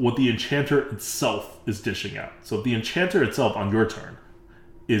includes what the Enchanter itself is dishing out. So if the Enchanter itself on your turn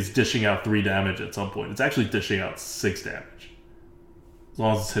is dishing out 3 damage at some point, it's actually dishing out 6 damage. As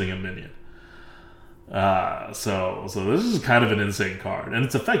long as it's hitting a minion. So this is kind of an insane card, and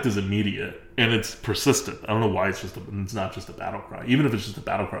its effect is immediate and it's persistent. I don't know why it's not just a battle cry. Even if it's just a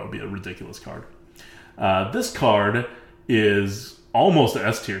battle cry, it would be a ridiculous card. This card is almost an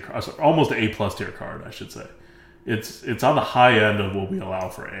S tier card, almost an A+ tier card, I should say. It's on the high end of what we allow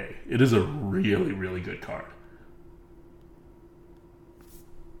for A. It is a really, really good card.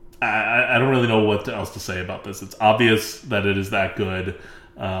 I don't really know what else to say about this. It's obvious that it is that good.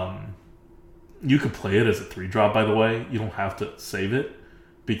 You could play it as a 3-drop, by the way. You don't have to save it.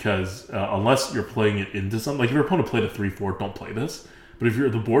 Because unless you're playing it into something, like if your opponent played a 3/4, don't play this. But if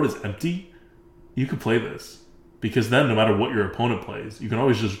the board is empty, you could play this. Because then no matter what your opponent plays, you can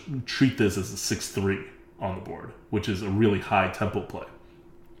always just treat this as a 6/3 on the board, which is a really high tempo play.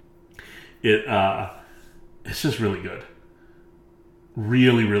 It's just really good.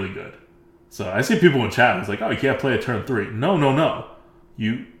 Really, really good. So I see people in chat, it's like, oh, you can't play a turn 3. No.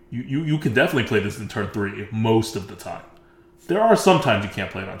 You can definitely play this in turn 3 most of the time. There are some times you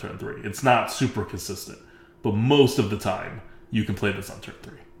can't play it on turn 3. It's not super consistent. But most of the time, you can play this on turn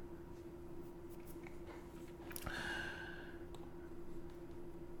 3.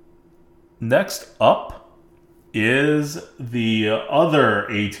 Next up is the other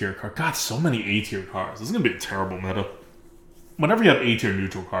A-tier card. God, so many A-tier cards. This is going to be a terrible meta. Whenever you have A-tier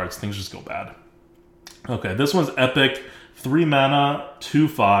neutral cards, things just go bad. Okay, this one's epic. 3 mana,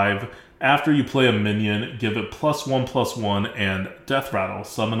 2/5. After you play a minion, give it +1/+1 and Death Rattle.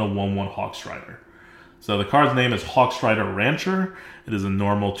 Summon a 1/1 Hawkstrider. So the card's name is Hawkstrider Rancher. It is a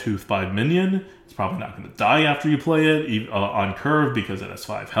normal 2/5 minion. It's probably not going to die after you play it on curve because it has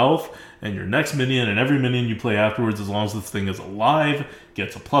 5 health. And your next minion and every minion you play afterwards, as long as this thing is alive,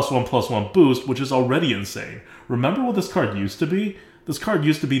 gets a +1/+1 boost, which is already insane. Remember what this card used to be? This card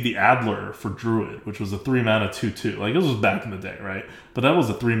used to be the Adler for Druid, which was a 3 mana 2/2. Like, this was back in the day, right? But that was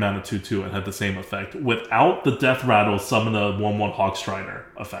a 3 mana 2/2 and had the same effect without the Death Rattle summon a 1/1 Hawkstrider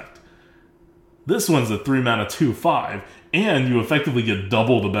effect. This one's a 3 mana 2/5, and you effectively get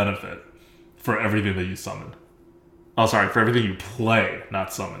double the benefit for everything that you summon. Oh, sorry, for everything you play,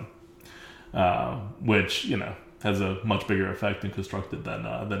 not summon. Which, has a much bigger effect in Constructed than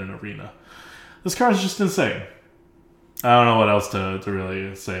in Arena. This card is just insane. I don't know what else to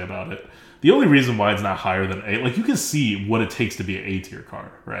really say about it. The only reason why it's not higher than A, like, you can see what it takes to be an A-tier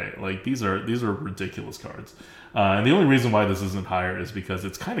card, right? Like, these are ridiculous cards. And the only reason why this isn't higher is because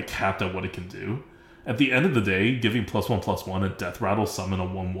it's kind of capped at what it can do. At the end of the day, giving +1/+1 and Death Rattle summon a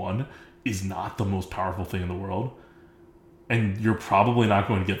 1/1 is not the most powerful thing in the world. And you're probably not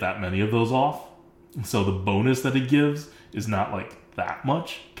going to get that many of those off. So the bonus that it gives is not, like, that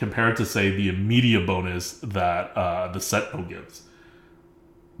much compared to, say, the immediate bonus that the Sentinel gives.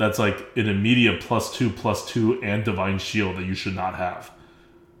 That's like an immediate +2/+2 and Divine Shield that you should not have.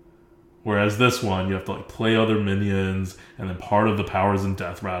 Whereas this one, you have to, like, play other minions, and then part of the powers and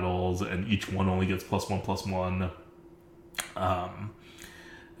Death Rattles, and each one only gets +1/+1.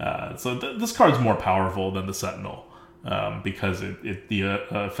 So this card's more powerful than the Sentinel because the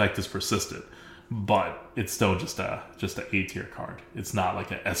effect is persistent. But it's still just a A-tier card. It's not like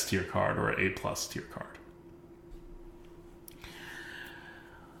an S-tier card or an A+ tier card.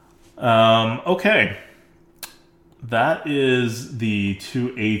 Okay. that is the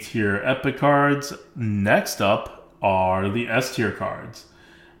 2 A tier epic cards. Next up are the S tier cards.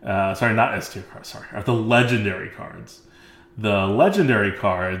 Sorry, not S tier cards. Sorry, are the legendary cards. The legendary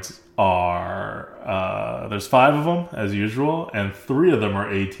cards are there's 5 of them as usual, and 3 of them are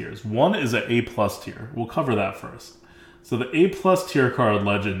A tiers. One is an A plus tier. We'll cover that first. So the A plus tier card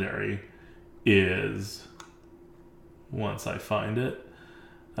legendary is, once I find it,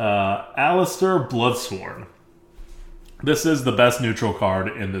 Alistair Bloodsworn. This is the best neutral card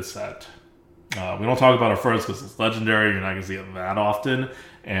in this set. We don't talk about it first because it's legendary. You're not going to see it that often.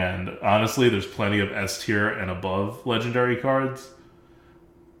 And honestly, there's plenty of S tier and above legendary cards.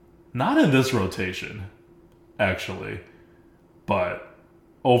 Not in this rotation, actually. But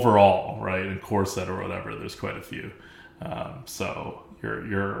overall, right, in core set or whatever, there's quite a few. So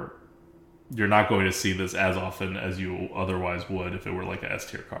you're not going to see this as often as you otherwise would if it were like a S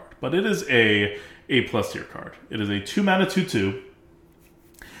tier card. But it is a plus tier card. It is a 2-mana 2/2.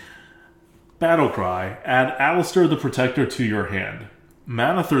 Battlecry. Add Alistair the Protector to your hand.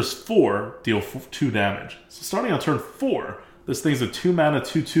 Mana thirst 4, deal 2 damage. So starting on turn 4, this thing's a 2-mana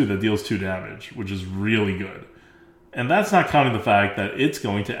 2/2 that deals 2 damage, which is really good. And that's not counting the fact that it's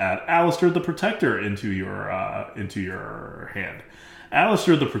going to add Alistair the Protector into your hand.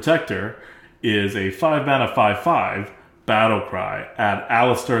 Alistair the Protector is a 5-mana 5/5 Battlecry. Add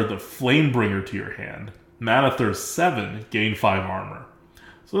Alistair the Flamebringer to your hand. Mana thirst 7, gain 5 armor.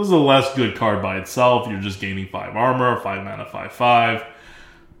 So this is a less good card by itself. You're just gaining 5 armor, 5-mana 5/5.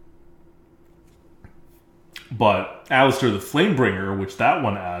 But Alistair the Flamebringer, which that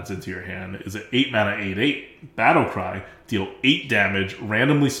one adds into your hand, is an 8-mana 8/8 Battlecry. Deal 8 damage,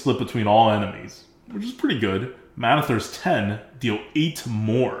 randomly split between all enemies, which is pretty good. Mana thirst 10, deal 8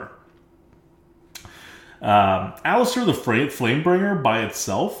 more. Alistair the Flamebringer by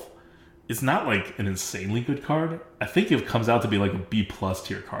itself is not like an insanely good card. I think it comes out to be like a B plus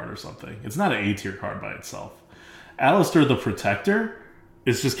tier card or something. It's not an A tier card by itself. Alistair the Protector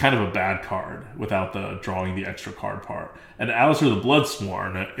is just kind of a bad card without the drawing the extra card part. And Alistair the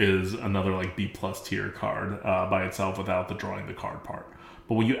Bloodsworn is another like B plus tier card by itself without the drawing the card part.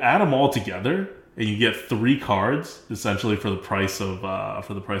 But when you add them all together and you get 3 cards essentially for the price of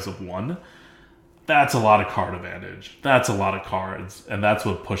 1, that's a lot of card advantage. That's a lot of cards, and that's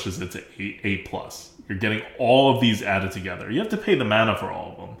what pushes it to A+. You're getting all of these added together. You have to pay the mana for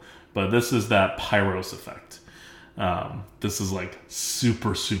all of them, but this is that Pyros effect. This is like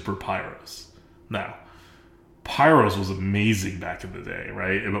super, super Pyros. Now, Pyros was amazing back in the day,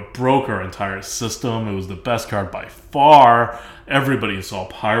 right? It broke our entire system. It was the best card by far. Everybody saw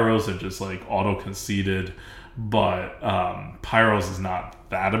Pyros and just like auto-conceded. But Pyros is not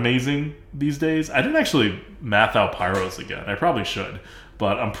that amazing these days. I didn't actually math out Pyros again. I probably should.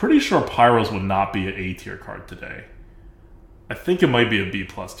 But I'm pretty sure Pyros would not be an A tier card today. I think it might be a B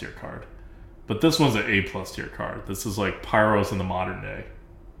plus tier card. But this one's an A plus tier card. This is like Pyros in the modern day.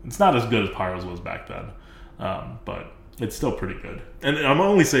 It's not as good as Pyros was back then. But it's still pretty good. And I'm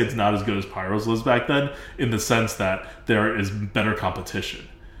only saying it's not as good as Pyros was back then in the sense that there is better competition.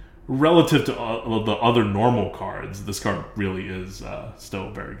 Relative to the other normal cards, this card really is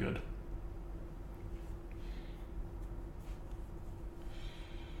still very good.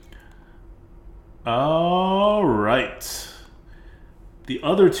 All right. The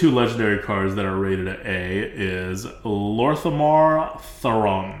other 2 legendary cards that are rated at A is Lorthamar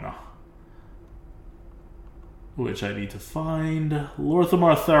Theron, which I need to find.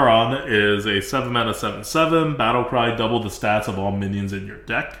 Lorthamar Theron is a 7-mana 7/7 Battlecry. Double the stats of all minions in your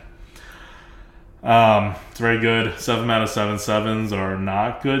deck. It's very good. 7-mana 7/7s are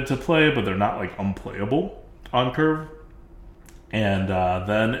not good to play, but they're not like unplayable on curve. And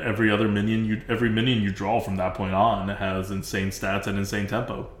then every minion you draw from that point on has insane stats and insane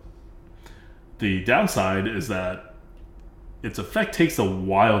tempo. The downside is that its effect takes a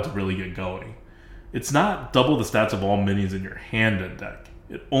while to really get going. It's not double the stats of all minions in your hand and deck.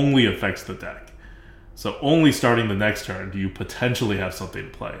 It only affects the deck. So only starting the next turn do you potentially have something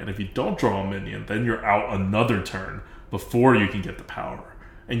to play. And if you don't draw a minion, then you're out another turn before you can get the power.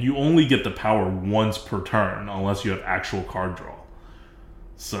 And you only get the power once per turn unless you have actual card draw.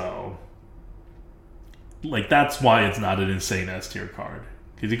 So, like, that's why it's not an insane S tier card.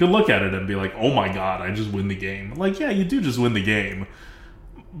 Because you could look at it and be like, oh my god, I just win the game. Like, yeah, you do just win the game.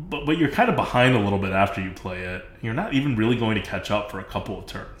 But you're kind of behind a little bit after you play it. You're not even really going to catch up for a couple of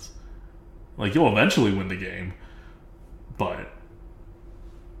turns. Like, you'll eventually win the game, but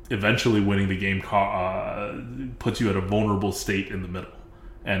eventually winning the game puts you at a vulnerable state in the middle.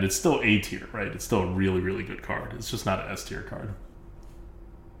 And it's still A tier, right? It's still a really, really good card. It's just not an S tier card.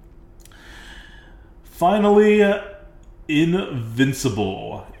 finally,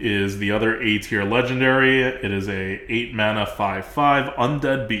 Invincible is the other A tier legendary. It is a 8 mana 5/5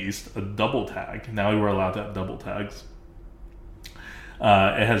 undead beast, a double tag. Now you are allowed to have double tags.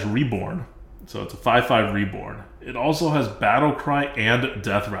 It has Reborn, so it's a 5/5 Reborn. It also has Battle Cry and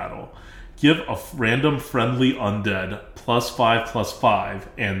Death Rattle. Give a random friendly undead +5/+5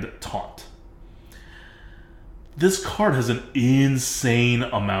 and Taunt. This card has an insane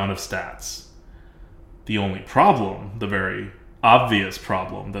amount of stats. The only problem, the very obvious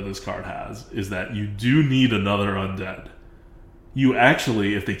problem that this card has, is that you do need another undead. You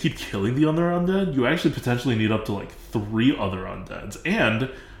actually, if they keep killing the other undead, you actually potentially need up to like 3 other undeads. And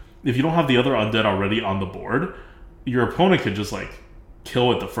if you don't have the other undead already on the board, your opponent could just like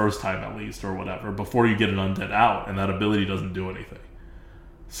kill it the first time at least, or whatever, before you get an undead out, and that ability doesn't do anything.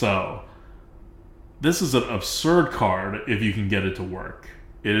 So, this is an absurd card if you can get it to work.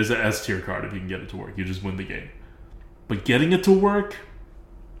 It is an S tier card if you can get it to work. You just win the game. But getting it to work,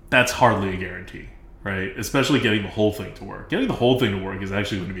 that's hardly a guarantee, right? Especially getting the whole thing to work. Getting the whole thing to work is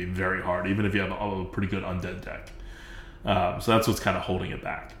actually going to be very hard, even if you have a pretty good undead deck. So that's what's kind of holding it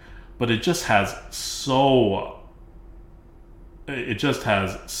back. But it just has so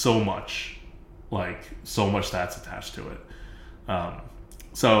much stats attached to it.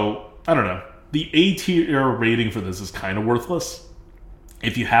 So, I don't know. The A tier rating for this is kind of worthless.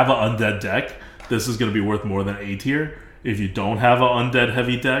 If you have an undead deck, this is going to be worth more than A tier. If you don't have an undead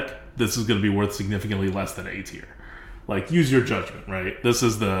heavy deck, this is going to be worth significantly less than A tier. Like, use your judgment, right? This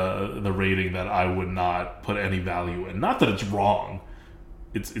is the rating that I would not put any value in. Not that it's wrong.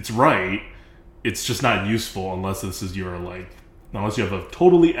 It's right. It's just not useful unless this is your, like, unless you have a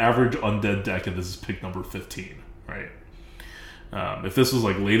totally average undead deck and this is pick number 15, right? If this was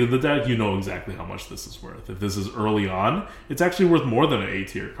like late in the deck, you know exactly how much this is worth. If this is early on, it's actually worth more than an A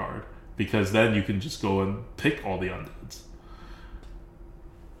tier card, because then you can just go and pick all the undeads.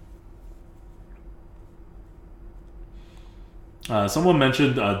 Someone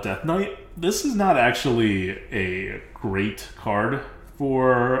mentioned Death Knight. This is not actually a great card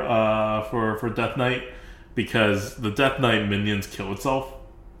for Death Knight, because the Death Knight minions kill itself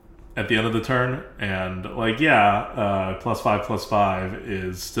at the end of the turn, and like, +5/+5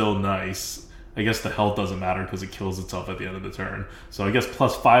 is still nice. I guess the health doesn't matter because it kills itself at the end of the turn. So I guess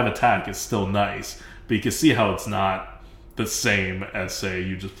 +5 attack is still nice, but you can see how it's not the same as, say,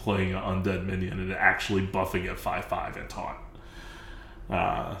 you just playing an undead minion and actually buffing it 5/5 and taunt.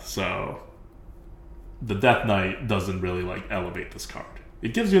 So the Death Knight doesn't really like elevate this card.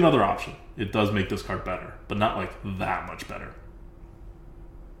 It gives you another option. It does make this card better, but not like that much better.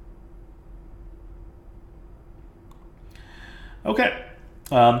 Okay,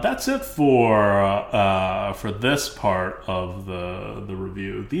 that's it for this part of the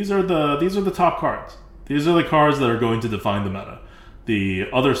review. These are the top cards. These are the cards that are going to define the meta. The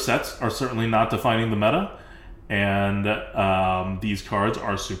other sets are certainly not defining the meta, and these cards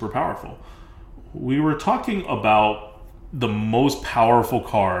are super powerful. We were talking about the most powerful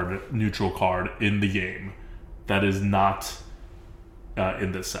card, neutral card in the game that is not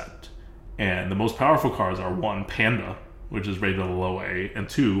in this set, and the most powerful cards are 1, Panda, which is rated a low A, and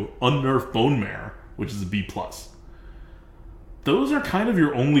 2, Unnerved Bone Mare, which is a B+. Those are kind of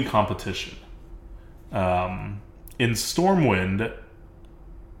your only competition. In Stormwind,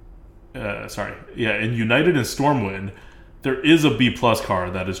 in United and Stormwind, there is a B+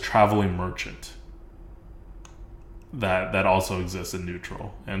 card that is Traveling Merchant. That also exists in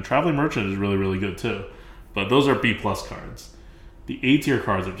neutral. And Traveling Merchant is really, really good too. But those are B+ cards. The A tier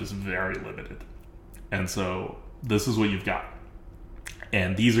cards are just very limited. And so this is what you've got.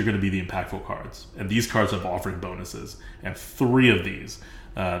 And these are going to be the impactful cards. And these cards have offering bonuses. And 3 of these,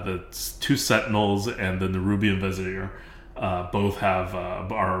 the 2 Sentinels and the Nerubian Vizier, both have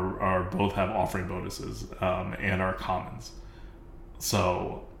offering bonuses and are commons.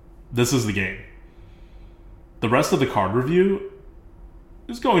 So this is the game. The rest of the card review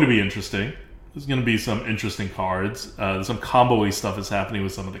is going to be interesting. There's going to be some interesting cards. Some combo-y stuff is happening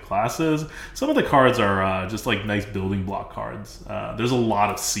with some of the classes. Some of the cards are just like nice building block cards. There's a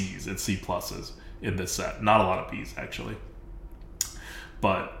lot of C's and C pluses in this set. Not a lot of B's, actually.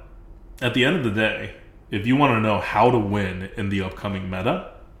 But at the end of the day, if you want to know how to win in the upcoming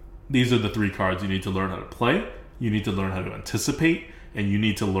meta, these are the 3 cards you need to learn how to play, you need to learn how to anticipate, and you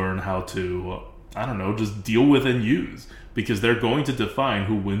need to learn how to, just deal with and use. Because they're going to define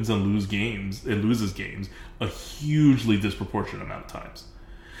who wins and loses games a hugely disproportionate amount of times.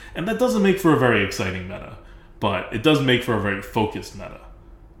 And that doesn't make for a very exciting meta, but it does make for a very focused meta.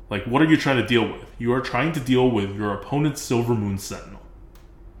 Like, what are you trying to deal with? You are trying to deal with your opponent's Silvermoon Sentinel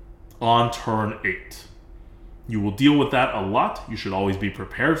on turn 8. You will deal with that a lot. You should always be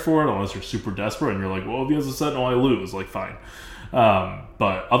prepared for it, unless you're super desperate and you're like, well, if he has a Sentinel, I lose. Like, fine.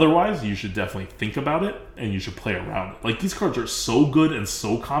 But otherwise, you should definitely think about it, and you should play around it. Like, these cards are so good and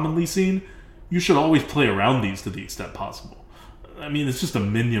so commonly seen, you should always play around these to the extent possible. I mean, it's just a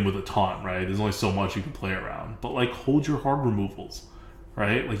minion with a taunt, right? There's only so much you can play around. But, like, hold your hard removals,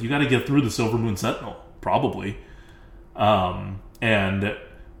 right? Like, you got to get through the Silvermoon Sentinel, probably. And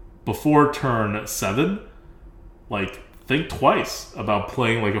before turn 7, like, think twice about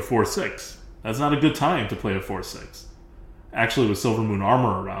playing, like, a 4-6. That's not a good time to play a 4-6. Actually, with Silvermoon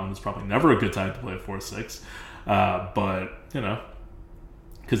Armor around, it's probably never a good time to play a 4-6. But, you know,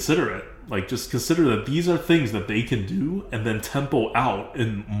 consider it. Like, just consider that these are things that they can do and then tempo out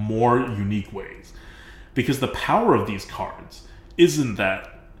in more unique ways. Because the power of these cards isn't that,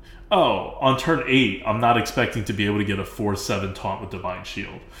 oh, on turn 8, I'm not expecting to be able to get a 4-7 taunt with Divine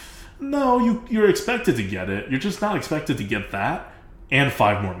Shield. No, you're expected to get it. You're just not expected to get that and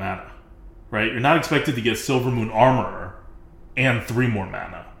 5 more mana. Right? You're not expected to get Silvermoon Armorer and 3 more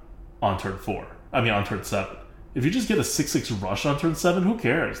mana on turn 7. If you just get a 6/6 rush on turn 7, who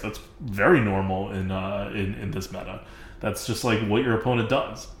cares? That's very normal in this meta. That's just like what your opponent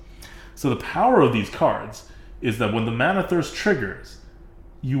does. So the power of these cards is that when the Mana Thirst triggers,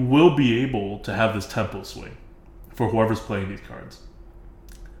 you will be able to have this tempo swing for whoever's playing these cards.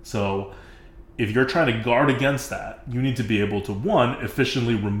 So if you're trying to guard against that, you need to be able to, 1,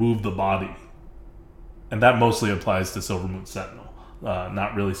 efficiently remove the body. And that mostly applies to Silvermoon Sentinel.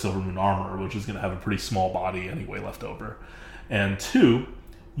 Not really Silvermoon Armor, which is going to have a pretty small body anyway left over. And 2,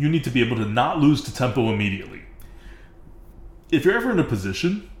 you need to be able to not lose to tempo immediately. If you're ever in a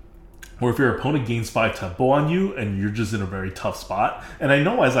position, or if your opponent gains 5 tempo on you and you're just in a very tough spot, and I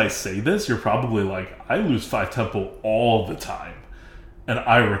know as I say this, you're probably like, I lose 5 tempo all the time, and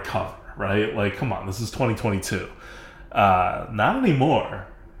I recover, right? Like, come on, this is 2022. Not anymore.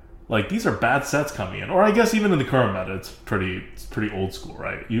 Like, these are bad sets coming in. Or I guess even in the current meta, it's pretty old school,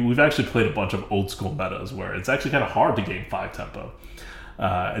 right? We've actually played a bunch of old school metas where it's actually kind of hard to gain 5 tempo.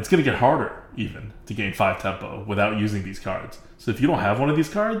 It's going to get harder, even, to gain 5 tempo without using these cards. So if you don't have one of these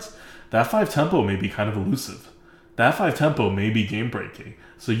cards, that 5 tempo may be kind of elusive. That 5 tempo may be game-breaking.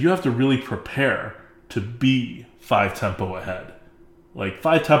 So you have to really prepare to be 5 tempo ahead. Like,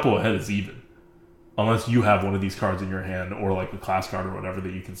 5 tempo ahead is even. Unless you have one of these cards in your hand, or like a class card or whatever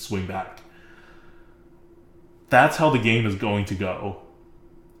that you can swing back. That's how the game is going to go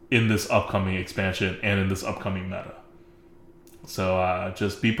in this upcoming expansion and in this upcoming meta. So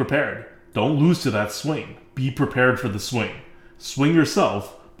just be prepared. Don't lose to that swing. Be prepared for the swing. Swing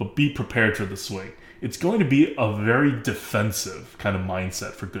yourself, but be prepared for the swing. It's going to be a very defensive kind of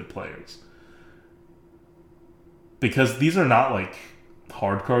mindset for good players. Because these are not like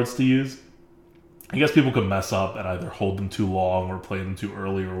hard cards to use. I guess people could mess up and either hold them too long or play them too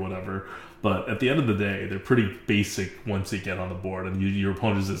early or whatever. But at the end of the day, they're pretty basic once you get on the board. And your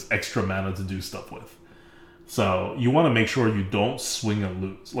opponent has this extra mana to do stuff with. So you want to make sure you don't swing and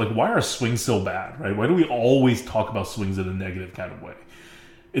lose. Like, why are swings so bad, right? Why do we always talk about swings in a negative kind of way?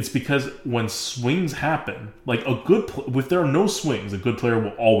 It's because when swings happen, like if there are no swings, a good player will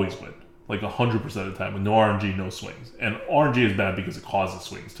always win. Like 100% of the time. With no RNG, no swings. And RNG is bad because it causes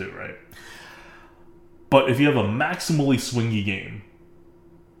swings too, right? But if you have a maximally swingy game,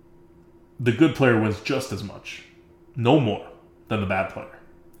 the good player wins just as much, no more, than the bad player.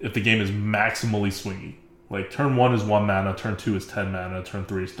 If the game is maximally swingy. Like, turn 1 is 1 mana, turn 2 is 10 mana, turn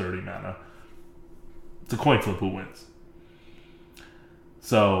 3 is 30 mana. It's a coin flip who wins.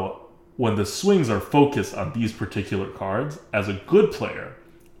 So, when the swings are focused on these particular cards, as a good player,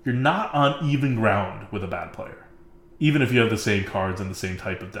 you're not on even ground with a bad player. Even if you have the same cards and the same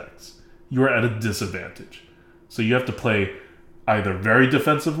type of decks. You are at a disadvantage. So you have to play either very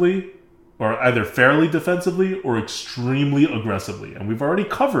defensively, or either fairly defensively, or extremely aggressively. And we've already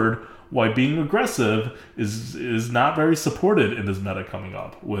covered why being aggressive is not very supported in this meta coming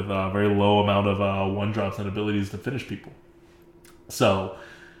up, with a very low amount of 1-drops and abilities to finish people. So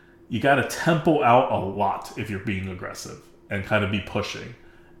you got to tempo out a lot if you're being aggressive, and kind of be pushing.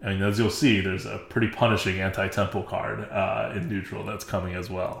 And as you'll see, there's a pretty punishing anti-tempo card in neutral that's coming as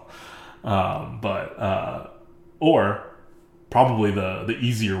well. Or probably the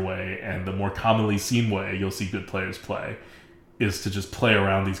easier way and the more commonly seen way you'll see good players play is to just play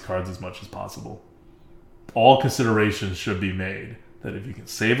around these cards as much as possible. All considerations should be made that if you can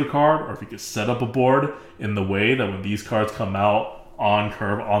save a card, or if you can set up a board in the way that when these cards come out on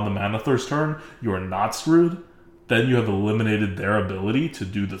curve on the Mana Thirst turn, you are not screwed, then you have eliminated their ability to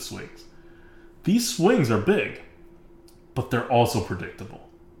do the swings. These swings are big, but they're also predictable.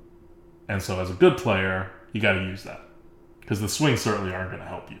 And so as a good player, you got to use that. Because the swings certainly aren't going to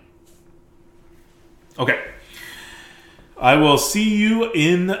help you. Okay. I will see you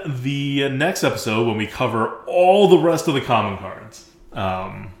in the next episode when we cover all the rest of the common cards.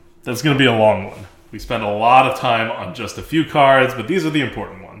 That's going to be a long one. We spent a lot of time on just a few cards, but these are the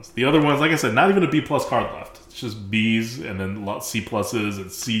important ones. The other ones, like I said, not even a B+ card left. It's just Bs, and then C pluses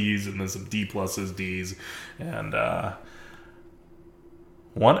and Cs, and then some D pluses, Ds, and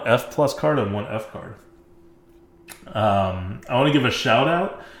one F+ card and one F card. I want to give a shout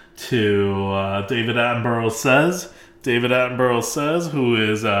out to David Attenborough Says. David Attenborough Says, who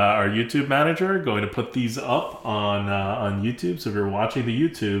is our YouTube manager, going to put these up on YouTube. So if you're watching the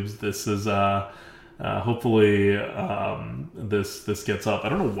YouTubes, this is hopefully this gets up. I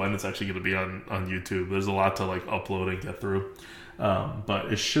don't know when it's actually going to be on YouTube. There's a lot to like upload and get through,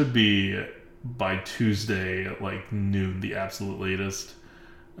 but it should be by Tuesday at like noon, the absolute latest.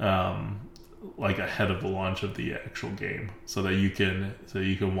 Like ahead of the launch of the actual game, so you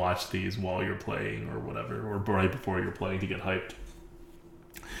can watch these while you're playing or whatever, or right before you're playing to get hyped.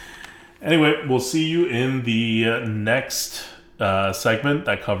 Anyway, we'll see you in the next segment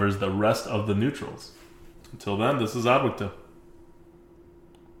that covers the rest of the neutrals. Until then, this is ADWCTA.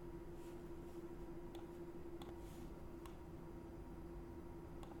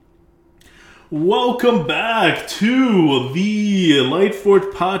 Welcome back to the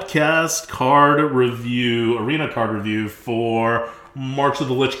Lightforge podcast card review, arena card review for March of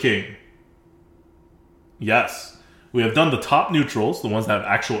the Lich King. Yes, we have done the top neutrals, the ones that have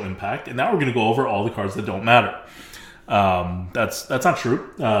actual impact, and now we're going to go over all the cards that don't matter. That's not true.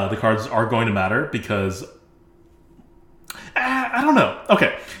 The cards are going to matter because I don't know.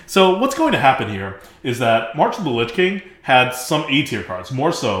 Okay, so what's going to happen here is that March of the Lich King had some A tier cards,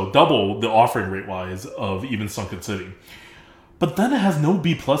 more so, double the offering rate wise of even Sunken City. But then it has no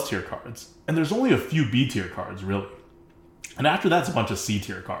B+ tier cards, and there's only a few B tier cards, really. And after that's a bunch of C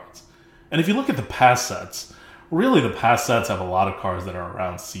tier cards. And if you look at the past sets, really the past sets have a lot of cards that are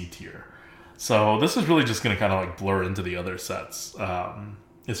around C tier. So this is really just going to kind of like blur into the other sets.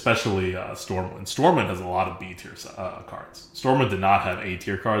 Especially Stormwind. Stormwind has a lot of B tier cards. Stormwind did not have A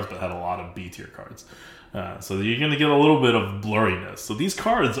tier cards, but had a lot of B tier cards. So you're going to get a little bit of blurriness. So these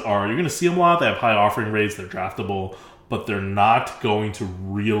cards you're going to see them a lot. They have high offering rates. They're draftable, but they're not going to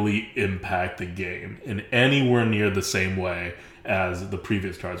really impact the game in anywhere near the same way as the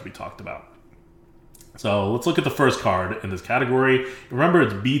previous cards we talked about. So let's look at the first card in this category. Remember,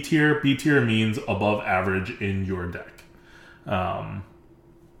 it's B tier. B tier means above average in your deck.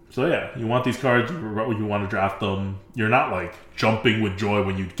 So yeah, you want these cards, you want to draft them. You're not like jumping with joy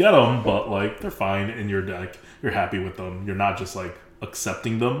when you get them, but like they're fine in your deck. You're happy with them. You're not just like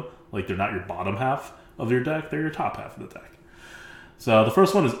accepting them. Like they're not your bottom half of your deck. They're your top half of the deck. So the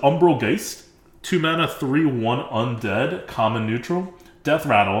first one is Umbral Geist. 2 mana, 3/1 undead, common neutral. Death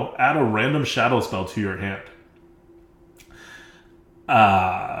Rattle, add a random shadow spell to your hand.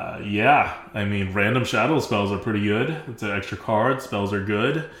 Yeah, I mean, random shadow spells are pretty good. It's an extra card. Spells are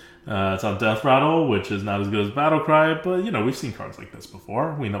good. It's on Death Rattle, which is not as good as Battlecry, but, you know, we've seen cards like this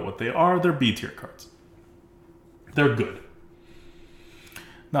before. We know what they are. They're B tier cards. They're good.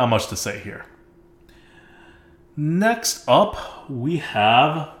 Not much to say here. Next up, we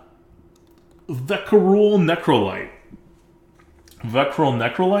have Vekerul Necrolite. Vekerul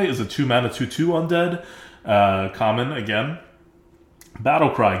Necrolite is a 2 mana 2/2 undead. Common, again.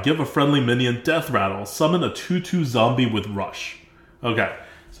 Battlecry, give a friendly minion Death Rattle, summon a 2/2 zombie with Rush. Okay,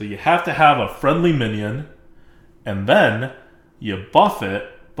 so you have to have a friendly minion, and then you buff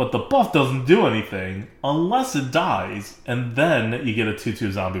it, but the buff doesn't do anything unless it dies, and then you get a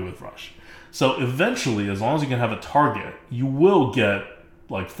 2/2 zombie with Rush. So eventually, as long as you can have a target, you will get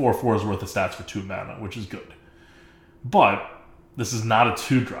like 4/4's worth of stats for 2 mana, which is good. But this is not a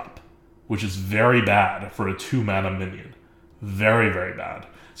 2-drop, which is very bad for a 2 mana minion. Very, very bad.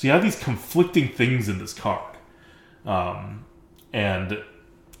 So you have these conflicting things in this card. And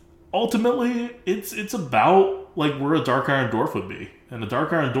ultimately, it's about like where a Dark Iron Dwarf would be. And a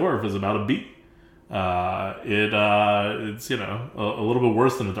Dark Iron Dwarf is about a B. It's, you know, a little bit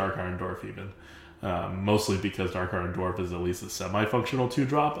worse than a Dark Iron Dwarf even. Mostly because Dark Iron Dwarf is at least a semi-functional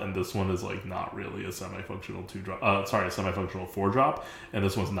 2-drop, and this one is like not really a semi-functional 2-drop. A semi-functional 4-drop, and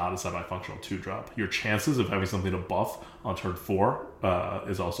this one's not a semi-functional 2-drop. Your chances of having something to buff on turn 4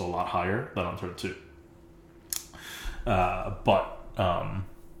 is also a lot higher than on turn 2.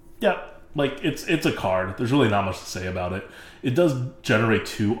 Yeah, like it's a card. There's really not much to say about it. It does generate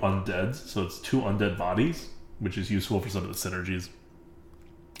 2 undeads, so it's 2 undead bodies, which is useful for some of the synergies.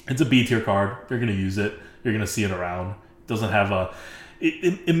 It's a B tier card. You're going to use it. You're going to see it around. It doesn't have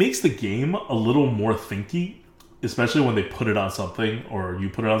it makes the game a little more thinky, especially when they put it on something, or you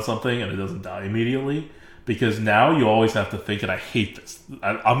put it on something and it doesn't die immediately. Because now you always have to think, and I hate this.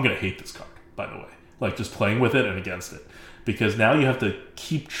 I'm going to hate this card, by the way. Like, just playing with it and against it. Because now you have to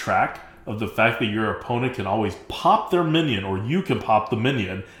keep track of the fact that your opponent can always pop their minion, or you can pop the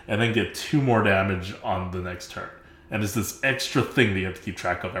minion, and then get 2 more damage on the next turn. And it's this extra thing that you have to keep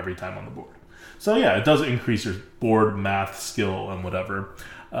track of every time on the board. So yeah, it does increase your board math skill and whatever.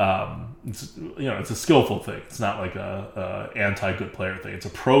 It's a skillful thing. It's not like a anti-good player thing. It's a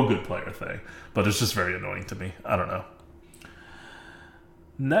pro-good player thing. But it's just very annoying to me. I don't know.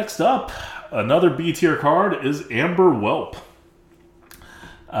 Next up, another B tier card is Amber Whelp.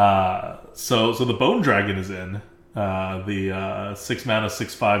 So the Bone Dragon is in. The 6 mana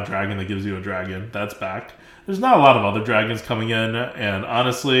 6/5 dragon that gives you a dragon. That's back. There's not a lot of other dragons coming in, and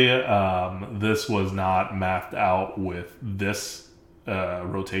honestly, this was not mathed out with this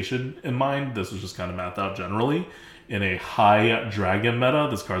rotation in mind. This was just kind of mathed out generally. In a high dragon meta,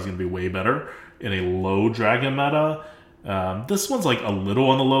 this card's going to be way better. In a low dragon meta, this one's like a little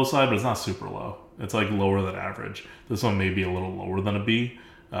on the low side, but it's not super low. It's like lower than average. This one may be a little lower than a B.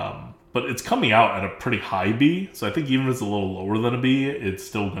 But it's coming out at a pretty high B, so I think even if it's a little lower than a B, it's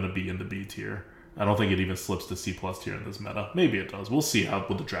still going to be in the B tier. I don't think it even slips to C+ tier in this meta. Maybe it does. We'll see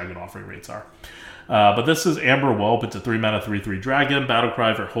what the dragon offering rates are. But this is Amber Whelp. It's a 3 mana 3/3 dragon.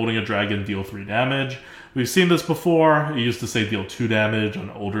 Battlecry for holding a dragon, deal 3 damage. We've seen this before. It used to say deal 2 damage on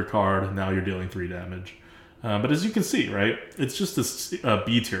an older card. Now you're dealing 3 damage. But as you can see, right, it's just a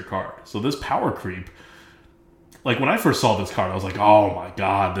B tier card. So this power creep, like when I first saw this card, I was like, oh my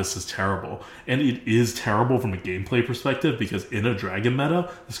god, this is terrible. And it is terrible from a gameplay perspective, because in a dragon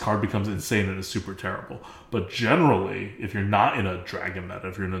meta, this card becomes insane and is super terrible. But generally, if you're not in a dragon meta,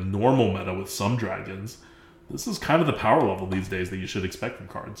 if you're in a normal meta with some dragons, this is kind of the power level these days that you should expect from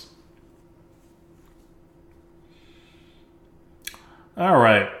cards.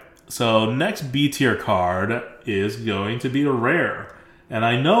 Alright, so next B tier card is going to be a rare. And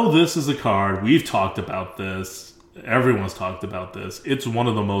I know this is a card, we've talked about this, everyone's talked about this. It's one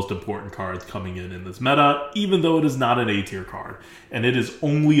of the most important cards coming in this meta, even though it is not an A tier card. And it is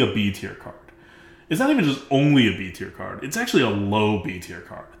only a B tier card. It's not even just only a B tier card. It's actually a low B tier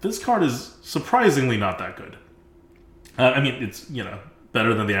card. This card is surprisingly not that good. It's,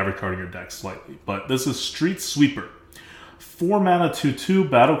 better than the average card in your deck slightly. But this is Street Sweeper. 4 mana 2/2,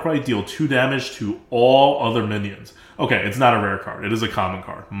 Battlecry, deal 2 damage to all other minions. Okay, it's not a rare card. It is a common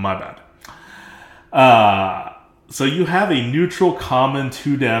card. My bad. So you have a neutral common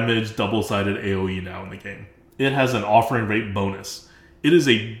 2 damage double-sided AoE now in the game. It has an offering rate bonus. It is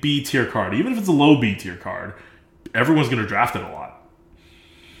a B tier card. Even if it's a low B tier card, everyone's going to draft it a lot.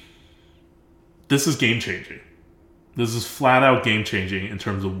 This is game-changing. This is flat-out game-changing in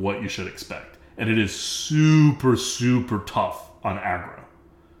terms of what you should expect. And it is super, super tough on aggro.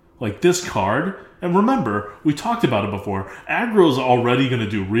 Like this card, and remember, we talked about it before, aggro is already going to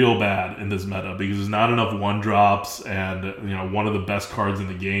do real bad in this meta because there's not enough 1-drops, and one of the best cards in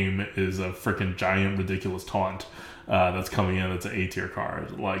the game is a freaking giant ridiculous taunt that's coming in. It's an A tier card,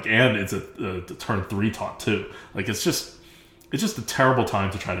 and it's a turn 3 taunt too. It's just a terrible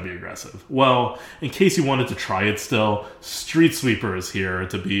time to try to be aggressive. Well, in case you wanted to try it still, Street Sweeper is here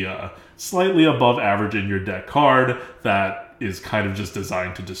to be a slightly above average in your deck card that is kind of just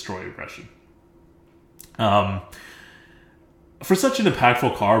designed to destroy aggression. For such an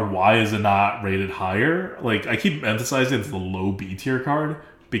impactful card, why is it not rated higher? I keep emphasizing it's the low B tier card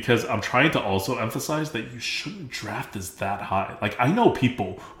because I'm trying to also emphasize that you shouldn't draft this that high. I know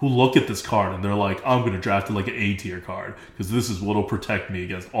people who look at this card and they're like, I'm going to draft it like an A tier card because this is what will protect me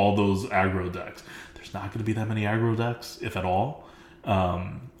against all those aggro decks. There's not going to be that many aggro decks, if at all.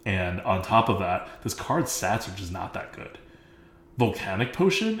 And on top of that, this card's stats are just not that good. Volcanic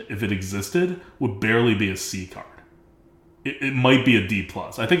Potion, if it existed, would barely be a C card. It might be a D+.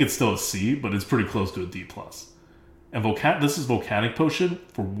 I think it's still a C, but it's pretty close to a D+. And this is Volcanic Potion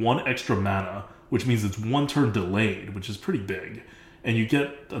for 1 extra mana, which means it's 1 turn delayed, which is pretty big. And you get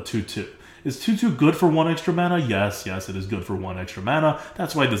a 2/2. Is 2/2 good for 1 extra mana? Yes, it is good for 1 extra mana.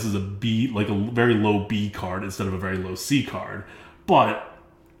 That's why this is a B, a very low B card instead of a very low C card. But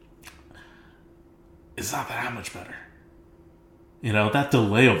it's not that much better. That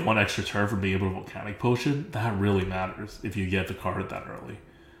delay of 1 extra turn from being able to Volcanic Potion, that really matters if you get the card that early.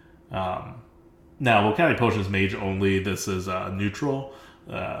 Now, Volcanic Potion is mage only. This is neutral.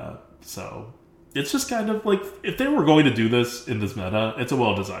 So it's just kind of if they were going to do this in this meta, it's a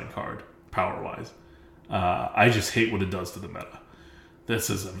well-designed card, power-wise. I just hate what it does to the meta. It's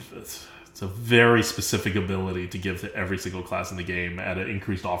It's a very specific ability to give to every single class in the game at an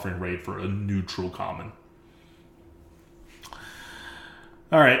increased offering rate for a neutral common.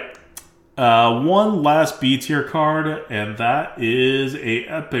 All right. One last B tier card, and that is a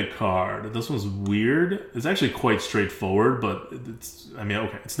epic card. This one's weird. It's actually quite straightforward, but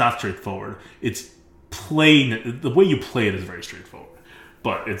it's not straightforward. It's plain. The way you play it is very straightforward,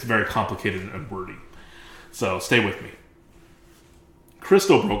 but it's very complicated and wordy. So stay with me.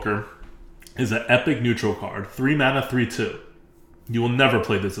 Crystal Broker is an epic neutral card. 3 mana, 3/2. You will never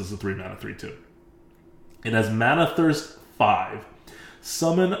play this as a 3 mana, 3/2. It has Mana Thirst 5.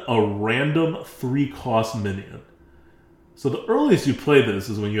 Summon a random 3-cost minion. So the earliest you play this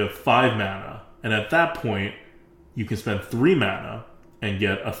is when you have 5 mana, and at that point, you can spend 3 mana and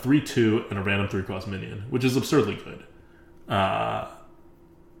get a 3/2 and a random 3-cost minion, which is absurdly good.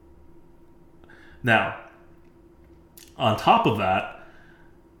 Now, on top of that,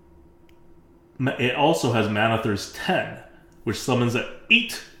 it also has Mana Thirst 10, which summons an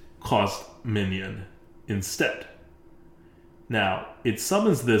 8-cost minion instead. Now, it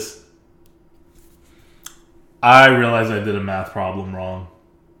summons this... I realize I did a math problem wrong.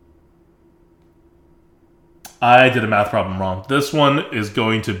 This one is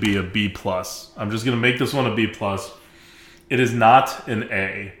going to be a B+. I'm just going to make this one a B+. It is not an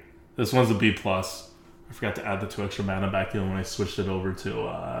A. This one's a B+. I forgot to add the 2 extra mana back in when I switched it over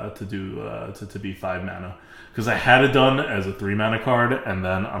to be 5 mana. Because I had it done as a 3 mana card, and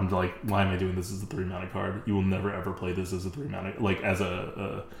then I'm like, why am I doing this as a 3 mana card? You will never ever play this as a 3 mana, like as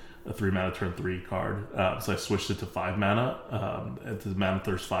a 3 mana turn 3 card. So I switched it to 5 mana. The Mana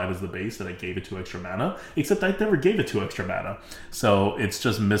Thirst 5 is the base, and I gave it 2 extra mana. Except I never gave it 2 extra mana. So it's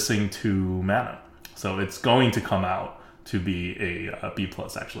just missing 2 mana. So it's going to come out to be a B+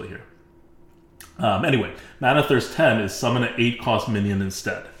 actually here. Anyway, Mana Thirst 10 is summon an 8-cost minion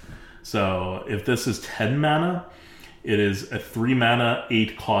instead. So if this is 10 mana, it is a 3 mana,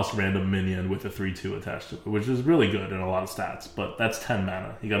 8-cost random minion with a 3/2 attached to it, which is really good in a lot of stats, but that's 10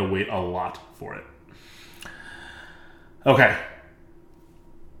 mana. You gotta wait a lot for it. Okay.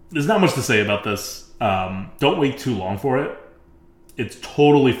 There's not much to say about this. Don't wait too long for it. It's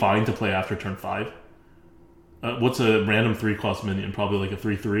totally fine to play after turn 5. What's a random 3-cost minion? Probably like a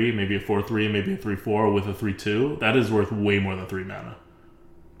 3/3, maybe a 4/3, maybe a 3/4 with a 3/2. That is worth way more than 3 mana.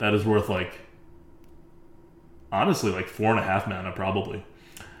 That is worth honestly, 4.5 mana probably.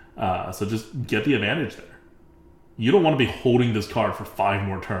 So just get the advantage there. You don't want to be holding this card for 5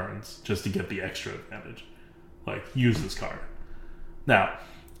 more turns just to get the extra advantage. Use this card. Now,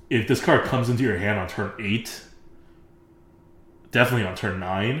 if this card comes into your hand on turn 8, definitely on turn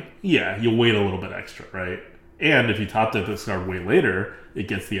 9, yeah, you'll wait a little bit extra, right? And if you top deck this card way later, it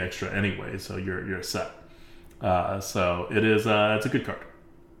gets the extra anyway, so you're set. So it is it's a good card.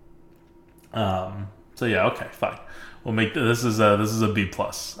 So yeah, okay, fine. We'll make this is a B+.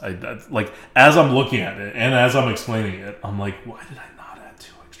 As I'm looking at it and as I'm explaining it, I'm like, why did I not add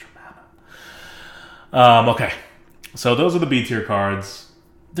 2 extra mana? Okay, so those are the B tier cards.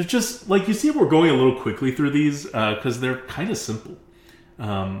 They're just you see, we're going a little quickly through these because they're kind of simple.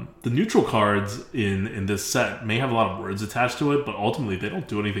 The neutral cards in this set may have a lot of words attached to it, but ultimately they don't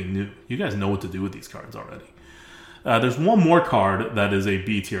do anything new. You guys know what to do with these cards already. There's one more card that is a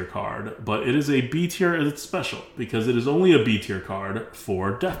B tier card, but it is a B tier and it's special because it is only a B tier card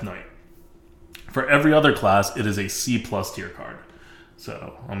for Death Knight. For every other class, it is a C+ tier card.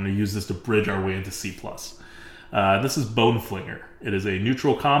 So I'm going to use this to bridge our way into C+. This is Boneflinger. It is a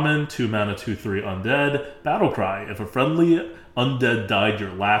neutral common, 2 mana, 2/3 undead. Battlecry. If a friendly undead died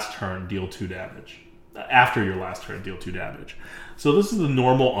your last turn, deal 2 damage. After your last turn, deal 2 damage. So this is the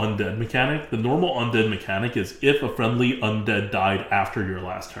normal undead mechanic. The normal undead mechanic is if a friendly undead died after your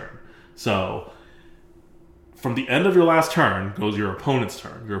last turn. So from the end of your last turn goes your opponent's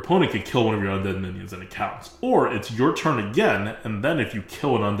turn. Your opponent can kill one of your undead minions and it counts. Or it's your turn again, and then if you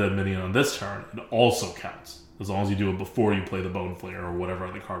kill an undead minion on this turn, it also counts. As long as you do it before you play the Boneflinger or whatever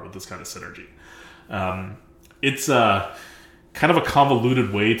other card with this kind of synergy. It's kind of a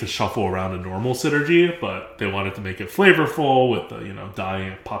convoluted way to shuffle around a normal synergy, but they wanted to make it flavorful with the, dying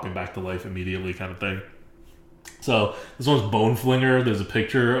and popping back to life immediately kind of thing. So this one's Boneflinger. There's a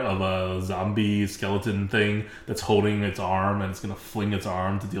picture of a zombie skeleton thing that's holding its arm, and it's going to fling its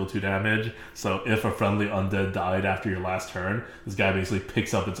arm to deal 2 damage. So if a friendly undead died after your last turn, this guy basically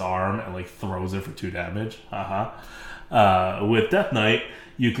picks up its arm and throws it for 2 damage. With Death Knight,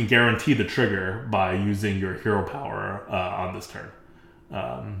 you can guarantee the trigger by using your hero power on this turn.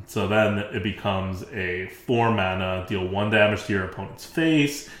 So then it becomes a 4 mana, deal 1 damage to your opponent's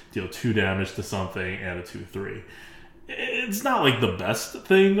face, deal 2 damage to something, and a 2/3. it's not like the best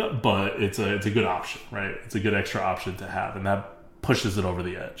thing, but it's a good option, right? It's a good extra option to have, and that pushes it over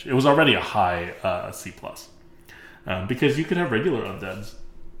the edge. It was already a high C+, because you could have regular undeads.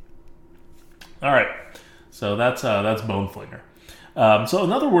 All right, so that's Boneflinger. So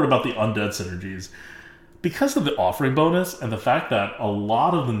another word about the undead synergies. Because of the offering bonus and the fact that a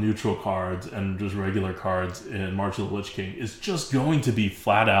lot of the neutral cards and just regular cards in March of the Lich King is just going to be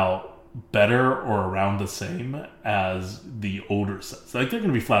flat out better or around the same as the older sets. Like, they're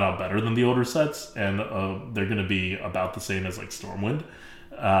going to be flat out better than the older sets, and they're going to be about the same as like Stormwind.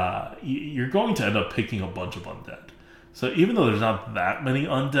 You're going to end up picking a bunch of undead. So even though there's not that many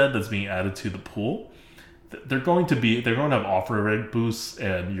undead that's being added to the pool, they're going to have offer rate boosts,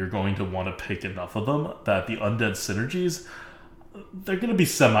 and you're going to want to pick enough of them that the undead synergies, they're going to be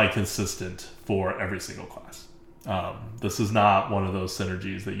semi-consistent for every single class. This is not one of those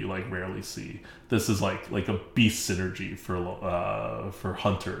synergies that you like rarely see. This is like a beast synergy for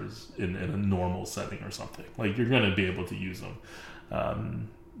hunters in a normal setting or something. Like, you're going to be able to use them.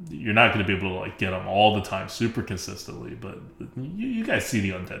 You're not going to be able to like get them all the time super consistently, but you guys see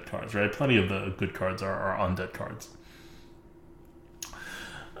the undead cards, right? Plenty of the good cards are undead cards.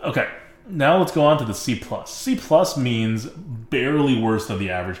 Okay, now let's go on to the C+. C+ means barely worse than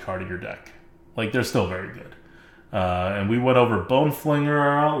the average card in your deck. Like, they're still very good. And we went over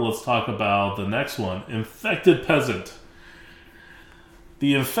Boneflinger. Let's talk about the next one, Infected Peasant.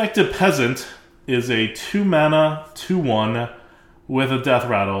 The Infected Peasant is a 2-mana, 2/1 with a Death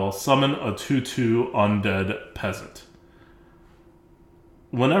Rattle, summon a 2/2 undead peasant.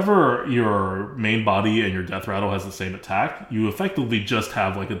 Whenever your main body and your Death Rattle has the same attack, you effectively just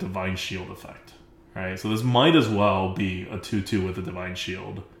have like a Divine Shield effect, right? So this might as well be a 2/2 with a Divine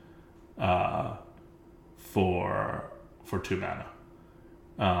Shield for 2 mana.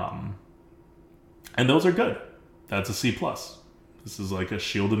 And those are good. That's a C+. This is like a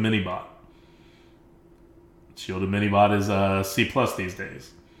shielded mini-bot. Shielded Minibot is a C+ these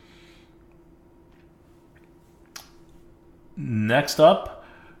days. Next up,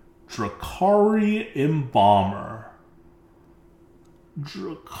 Drakari Embalmer.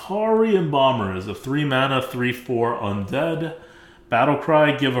 Drakari Embalmer is a 3-mana, 3/4 undead.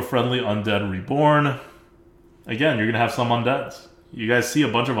 Battlecry, give a friendly undead reborn. Again, you're going to have some undeads. You guys see a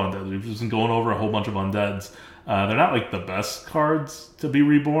bunch of undeads. We've just been going over a whole bunch of undeads. They're not like the best cards to be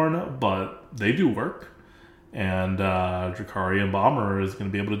reborn, but they do work. And Drakari Embalmer is going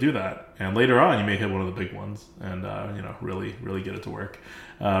to be able to do that. And later on, you may hit one of the big ones and really, really get it to work.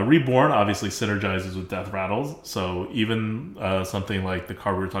 Reborn obviously synergizes with Death Rattles. So even something like the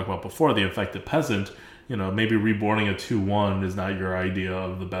card we were talking about before, the Infected Peasant, maybe reborning a 2/1 is not your idea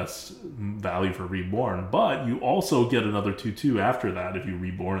of the best value for reborn. But you also get another 2/2 after that if you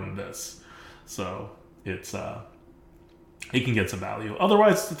reborn this. So it can get some value.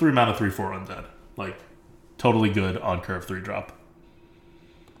 Otherwise, it's a 3-mana, 3/4 undead. Like, totally good on curve 3-drop.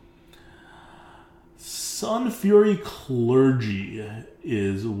 Sun Fury Clergy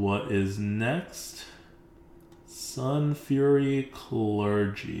is what is next. Sun Fury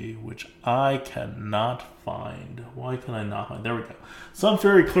Clergy, which I cannot find. Why can I not find? There we go. Sun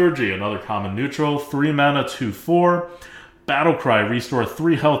Fury Clergy, another common neutral, 3-mana, 2/4. Battlecry, restore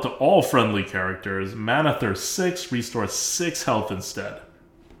 3 health to all friendly characters. Mana Thirst 6, restore 6 health instead.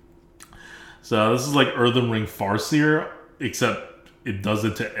 So this is like Earthen Ring Farseer, except it does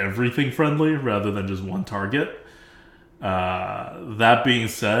it to everything friendly rather than just one target. That being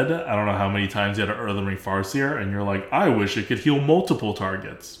said, I don't know how many times you had an Earthen Ring Farseer and you're like, I wish it could heal multiple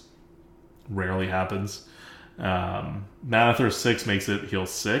targets. Rarely happens. Mana Thirst 6 makes it heal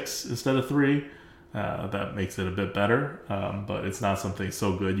 6 instead of 3. That makes it a bit better, but it's not something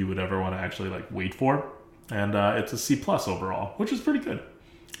so good you would ever want to actually like wait for. And it's a C+ overall, which is pretty good.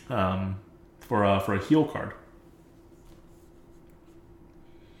 For a heal card.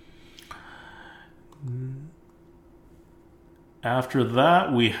 After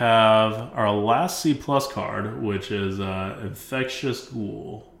that, we have our last C+ card, which is Infectious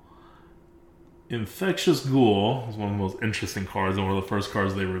Ghoul. Infectious Ghoul is one of the most interesting cards and one of the first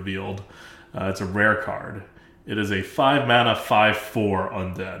cards they revealed. It's a rare card. It is a 5-mana, 5/4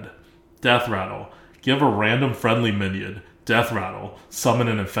 undead. Death Rattle. Give a random friendly minion, Death Rattle, summon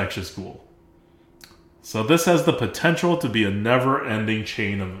an Infectious Ghoul. So this has the potential to be a never-ending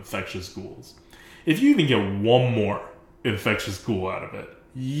chain of Infectious Ghouls. If you even get one more Infectious Ghoul out of it,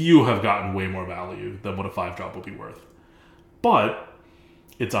 you have gotten way more value than what a 5-drop would be worth. But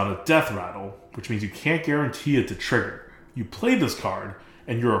it's on a Death Rattle, which means you can't guarantee it to trigger. You play this card,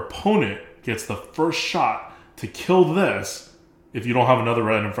 and your opponent gets the first shot to kill this, if you don't have another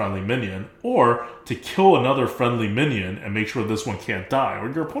random friendly minion, or to kill another friendly minion and make sure this one can't die. Or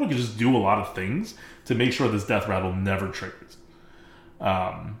your opponent can just do a lot of things to make sure this death rattle never triggers.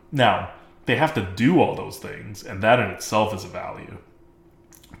 Now, they have to do all those things, and that in itself is a value.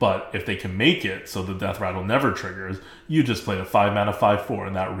 But if they can make it so the death rattle never triggers, you just played a 5 mana 5/4,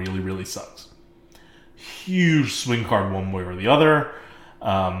 and that really, really sucks. Huge swing card one way or the other.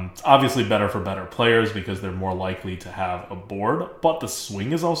 It's obviously better for better players because they're more likely to have a board, but the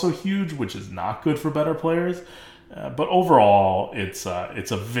swing is also huge, which is not good for better players. But overall, it's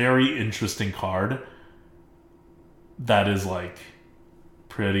a very interesting card that is like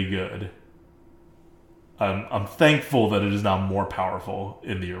pretty good. I'm thankful that it is now more powerful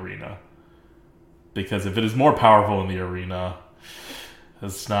in the arena, because if it is more powerful in the arena,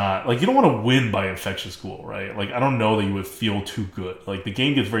 it's not like you don't want to win by Infectious Ghoul, right? Like I don't know that you would feel too good. Like the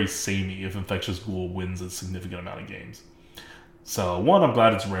game gets very samey if Infectious Ghoul wins a significant amount of games. So one, I'm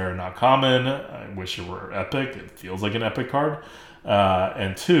glad it's rare and not common. I wish it were epic. It feels like an epic card.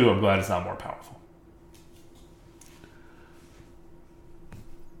 And two, I'm glad it's not more powerful.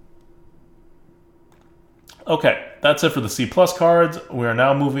 Okay, that's it for the C+ cards. We are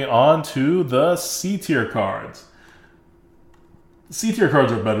now moving on to the C tier cards. C tier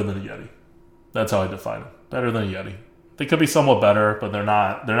cards are better than a Yeti. That's how I define them. Better than a Yeti. They could be somewhat better, but they're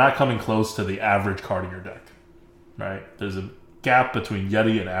not coming close to the average card in your deck. Right? There's a gap between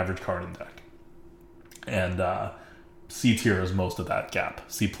Yeti and average card in deck. And C tier is most of that gap.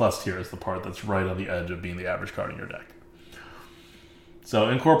 C+ tier is the part that's right on the edge of being the average card in your deck. So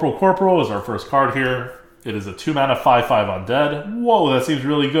Incorporeal Corporal is our first card here. It is a 2 mana 5/5 undead. Whoa, that seems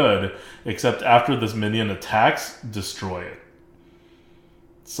really good. Except after this minion attacks, destroy it.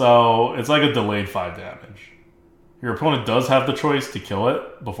 So it's like a delayed 5 damage. Your opponent does have the choice to kill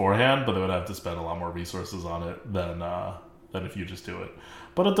it beforehand, but they would have to spend a lot more resources on it than if you just do it.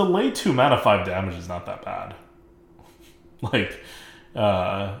 But a delayed 2 mana 5 damage is not that bad. Like,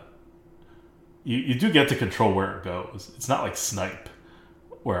 you do get to control where it goes. It's not like Snipe,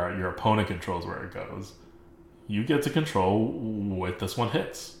 where your opponent controls where it goes. You get to control what this one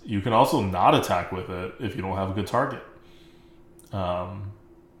hits. You can also not attack with it if you don't have a good target.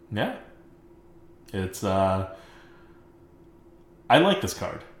 Yeah. It's, I like this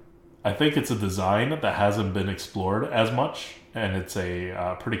card. I think it's a design that hasn't been explored as much, and it's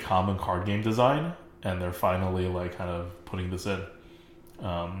a pretty common card game design, and they're finally like kind of putting this in.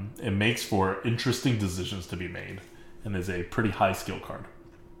 It makes for interesting decisions to be made, and is a pretty high skill card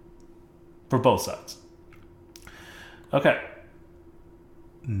for both sides. Okay.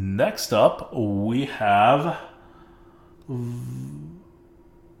 Next up, we have...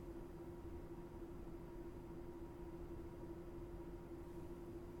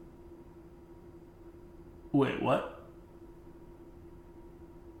 Wait, what?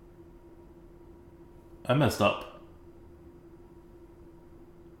 I messed up.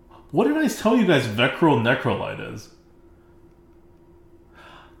 What did I tell you guys Vecral Necrolite is?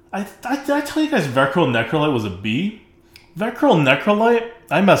 Did I tell you guys Vecral Necrolite was a B? Vecral Necrolite?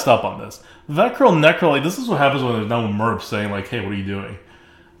 I messed up on this. Vecral Necrolite, this is what happens when there's no merp saying like, hey, what are you doing?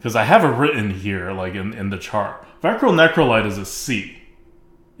 Because I have it written here, like in the chart. Vecral Necrolite is a C.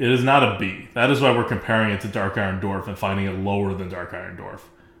 It is not a B. That is why we're comparing it to Dark Iron Dwarf and finding it lower than Dark Iron Dwarf.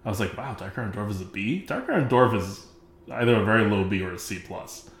 I was like, wow, Dark Iron Dwarf is a B? Dark Iron Dwarf is either a very low B or a C+.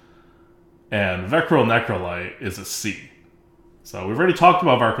 And Vecral Necrolite is a C. So we've already talked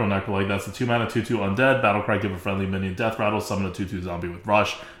about Vecral Necrolite. That's the 2 mana 2/2 undead. Battlecry, give a friendly minion death rattle. Summon a 2/2 zombie with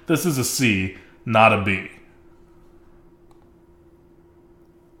rush. This is a C, not a B.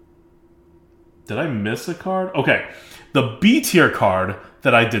 Did I miss a card? Okay. The B tier card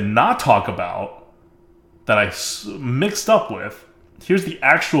that I did not talk about, that I mixed up with, here's the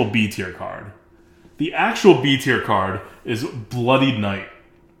actual B tier card. The actual B tier card is Bloodied Knight.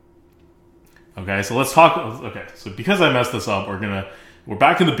 Okay, so let's talk. Okay, so because I messed this up, we're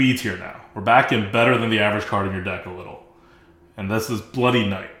back in the B tier now. We're back in better than the average card in your deck a little. And this is Bloody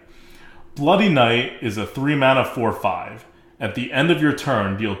Knight. Bloody Knight is a 3 mana 4/5. At the end of your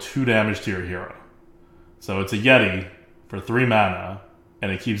turn, deal 2 damage to your hero. So it's a Yeti for 3 mana, and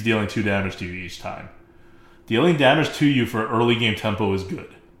it keeps dealing 2 damage to you each time. Dealing damage to you for early game tempo is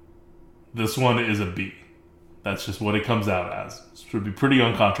good. This one is a B. That's just what it comes out as. It should be pretty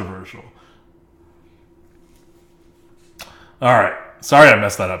uncontroversial. Alright, sorry I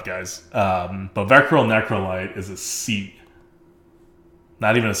messed that up, guys. But Vecral Necrolite is a C.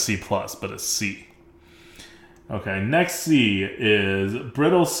 Not even a C+, but a C. Okay, next C is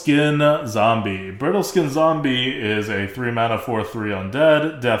Brittle Skin Zombie. Brittle Skin Zombie is a 3 mana 4/3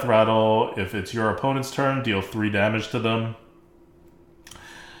 undead. Death rattle. If it's your opponent's turn, deal 3 damage to them.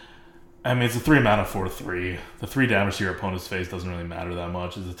 I mean, it's a 3 mana 4/3. The 3 damage to your opponent's face doesn't really matter that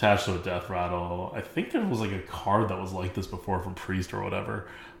much. It's attached to a death rattle. I think there was like a card that was like this before from Priest or whatever.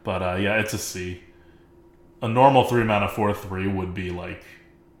 But yeah, it's a C. A normal 3 mana 4/3 would be like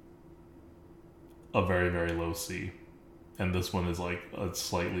a very, very low C. And this one is like a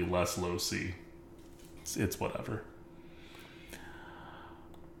slightly less low C. It's whatever.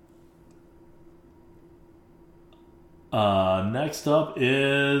 Next up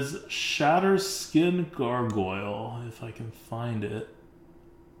is Shatterskin Gargoyle, if I can find it.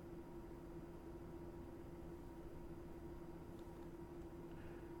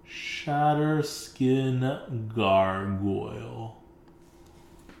 Shatterskin Gargoyle.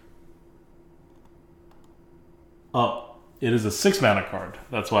 Oh, it is a 6 mana card.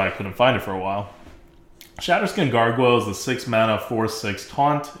 That's why I couldn't find it for a while. Shatterskin Gargoyle is a 6 mana 4/6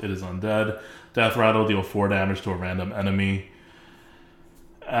 taunt. It is undead. Death Rattle, deal 4 damage to a random enemy.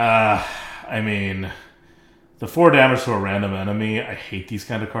 I mean, the 4 damage to a random enemy, I hate these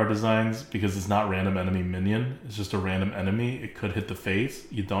kind of card designs because it's not random enemy minion. It's just a random enemy. It could hit the face.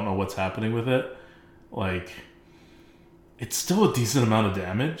 You don't know what's happening with it. Like, it's still a decent amount of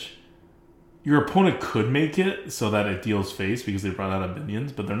damage. Your opponent could make it so that it deals face because they've run out of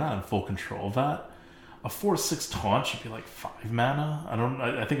minions, but they're not in full control of that. A 4/6 taunt should be like 5 mana.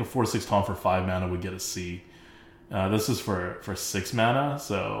 I think a 4/6 taunt for 5 mana would get a C. This is for 6 mana,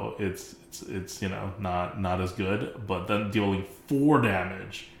 so it's not as good. But then dealing 4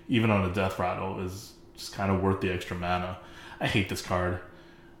 damage, even on a death rattle, is just kind of worth the extra mana. I hate this card,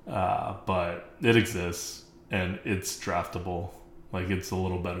 but it exists and it's draftable. Like, it's a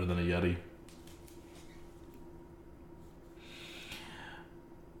little better than a Yeti.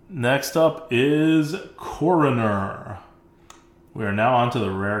 Next up is Coroner. We are now on to the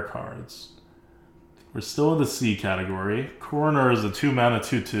rare cards. We're still in the C category. Coroner is a 2 mana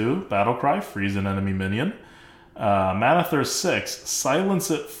 2/2 Battlecry, freeze an enemy minion. Mana Thirst 6, silence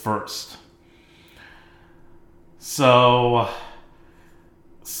it first. So,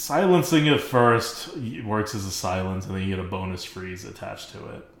 silencing it first works as a silence, and then you get a bonus freeze attached to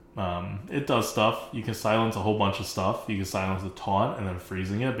it. It does stuff. You can silence a whole bunch of stuff. You can silence the taunt, and then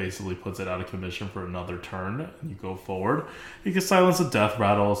freezing it basically puts it out of commission for another turn, and you go forward. You can silence a death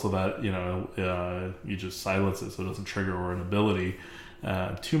rattle so that, you just silence it so it doesn't trigger or an ability.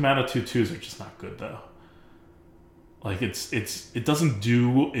 2 mana 2/2s are just not good, though. Like, it doesn't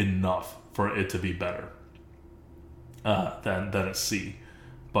do enough for it to be better than a C.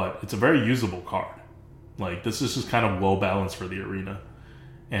 But it's a very usable card. Like, this is just kind of well balanced for the arena.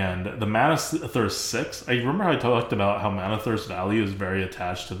 And the Mana Thirst 6, I remember I talked about how Mana Thirst value is very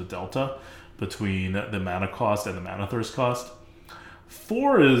attached to the delta between the mana cost and the Mana Thirst cost.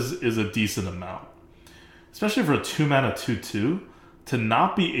 4 is a decent amount. Especially for a 2 mana 2/2, to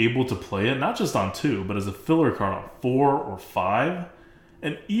not be able to play it, not just on 2, but as a filler card on 4 or 5.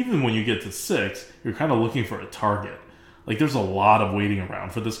 And even when you get to 6, you're kind of looking for a target. Like, there's a lot of waiting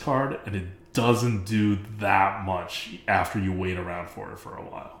around for this card, and it doesn't do that much after you wait around for it for a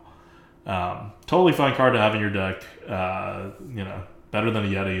while. Totally fine card to have in your deck. Better than a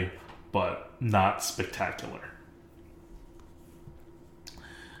Yeti, but not spectacular.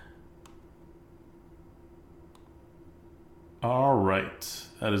 All right,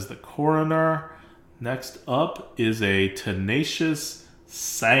 that is the Coroner. Next up is a Tenacious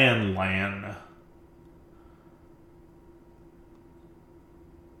Sandland.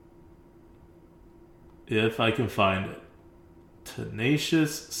 If I can find it.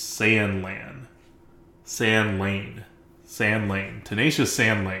 Tenacious Sandland. Sandlane. Tenacious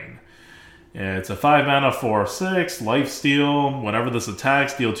Sandlane. It's a 5 mana 4/6 lifesteal. Whenever this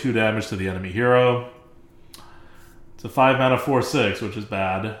attacks, deal 2 damage to the enemy hero. It's a 5 mana 4/6, which is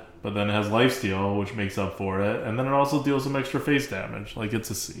bad. But then it has lifesteal, which makes up for it. And then it also deals some extra face damage. Like, it's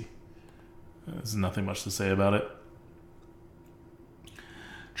a C. There's nothing much to say about it.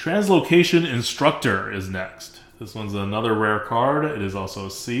 Translocation Instructor is next. This one's another rare card. It is also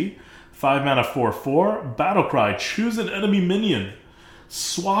a C. 5 mana 4/4. Battlecry. Choose an enemy minion.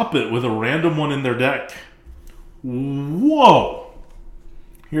 Swap it with a random one in their deck. Whoa!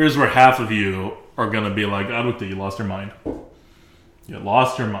 Here's where half of you are going to be like, ADWCTA, you lost your mind. You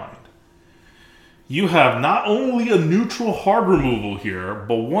lost your mind. You have not only a neutral hard removal here,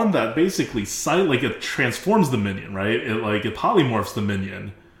 but one that basically it transforms the minion, right? It polymorphs the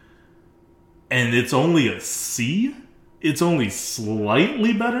minion. And it's only a C? It's only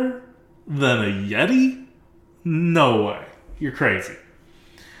slightly better than a Yeti? No way. You're crazy.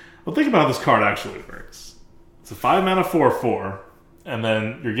 Well, think about how this card actually works. It's a 5 mana 4/4, and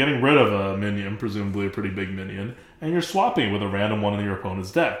then you're getting rid of a minion, presumably a pretty big minion, and you're swapping it with a random one in your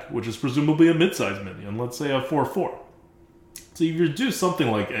opponent's deck, which is presumably a mid-sized minion, let's say a 4/4. So you reduce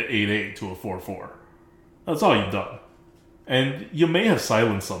something like an 8/8 to a 4/4. That's all you've done. And you may have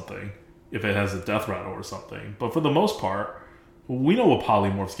silenced something if it has a death rattle or something, but for the most part, we know what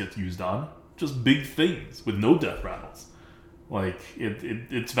polymorphs get used on. Just big things with no death rattles. Like,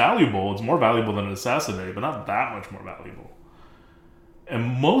 it's valuable. It's more valuable than an assassinate, but not that much more valuable.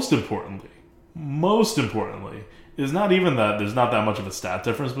 And most importantly, is not even that there's not that much of a stat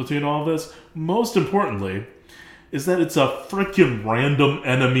difference between all of this. Most importantly, is that it's a freaking random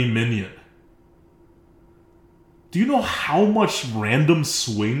enemy minion. Do you know how much random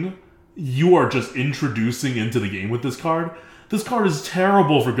swing you are just introducing into the game with this card? This card is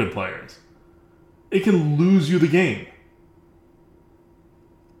terrible for good players. It can lose you the game.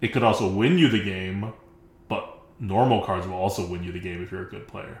 It could also win you the game, but normal cards will also win you the game if you're a good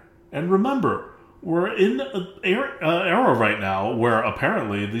player. And remember, we're in an era right now where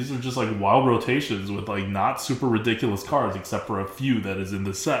apparently these are just like wild rotations with like not super ridiculous cards except for a few that is in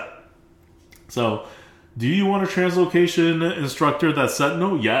this set. So, do you want a translocation instructor that's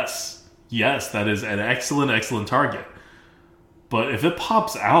Sentinel? Yes. Yes, that is an excellent target. But if it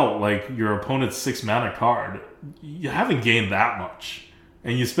pops out like your opponent's 6 mana card, you haven't gained that much.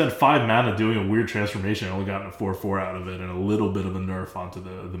 And you spent 5 mana doing a weird transformation and only gotten a 4/4 out of it and a little bit of a nerf onto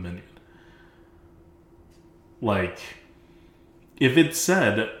the minion. Like, if it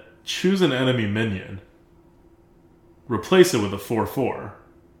said, choose an enemy minion, replace it with a 4/4,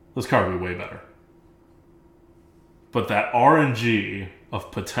 this card would be way better. But that RNG of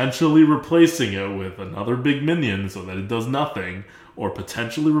potentially replacing it with another big minion so that it does nothing, or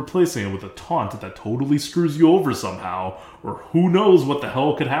potentially replacing it with a taunt that totally screws you over somehow, or who knows what the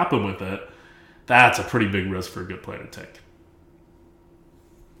hell could happen with it, that's a pretty big risk for a good player to take.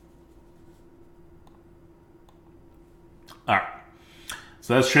 Alright.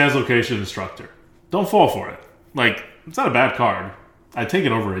 So that's Translocation Instructor. Don't fall for it. Like, it's not a bad card. I'd take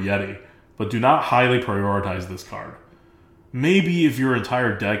it over a Yeti, but do not highly prioritize this card. Maybe if your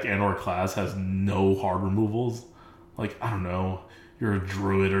entire deck and or class has no hard removals, like, I don't know, you're a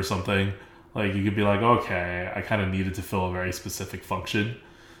druid or something, like, you could be like, okay, I kind of needed to fill a very specific function,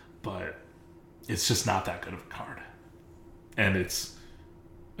 but it's just not that good of a card. And it's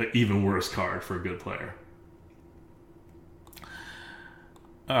an even worse card for a good player.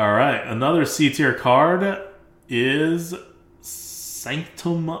 Alright, another C-tier card is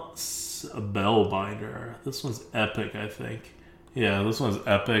Sanctum Spellbinder. This one's epic, I think. Yeah, this one's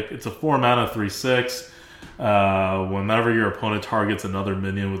epic. It's a 4 mana 3/6. Whenever your opponent targets another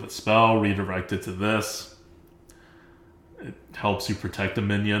minion with a spell, redirect it to this. It helps you protect a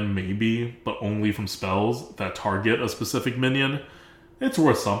minion, maybe, but only from spells that target a specific minion. It's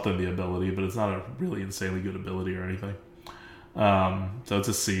worth something, the ability, but it's not a really insanely good ability or anything. So it's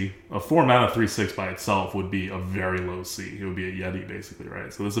a C. A 4 mana 3/6 by itself would be a very low C. It would be a Yeti, basically,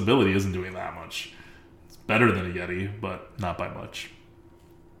 right? So this ability isn't doing that much. It's better than a Yeti, but not by much.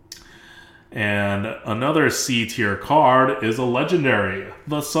 And another C tier card is a legendary,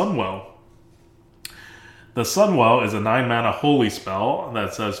 the Sunwell. The Sunwell is a 9 mana holy spell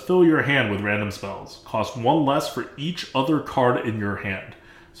that says fill your hand with random spells. Cost 1 less for each other card in your hand.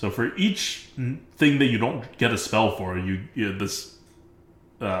 So for each thing that you don't get a spell for, this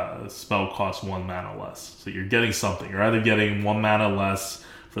spell costs 1 mana less. So you're getting something. You're either getting 1 mana less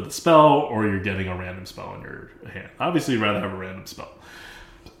for the spell, or you're getting a random spell in your hand. Obviously, you'd rather have a random spell.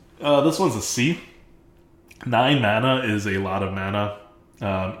 This one's a C. 9 mana is a lot of mana.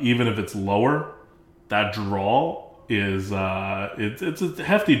 Even if it's lower, that draw is it's a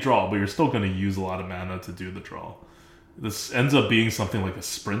hefty draw, but you're still going to use a lot of mana to do the draw. This ends up being something like a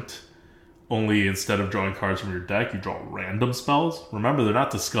sprint, only instead of drawing cards from your deck, you draw random spells. Remember, they're not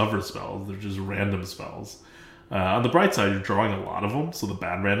discover spells, they're just random spells. On the bright side, you're drawing a lot of them, so the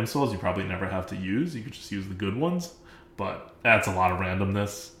bad random spells you probably never have to use. You could just use the good ones, but that's a lot of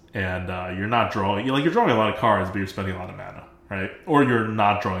randomness, and you're not drawing... You're drawing a lot of cards, but you're spending a lot of mana, right? Or you're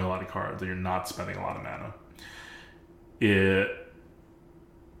not drawing a lot of cards, and you're not spending a lot of mana.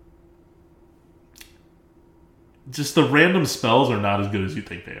 Just the random spells are not as good as you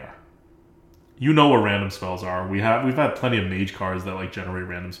think they are. You know what random spells are. We've had plenty of mage cards that generate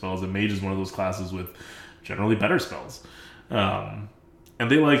random spells, and mage is one of those classes with generally better spells. And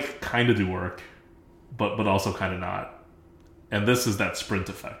they kind of do work, but also kind of not. And this is that sprint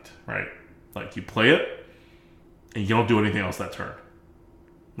effect, right? You play it, and you don't do anything else that turn.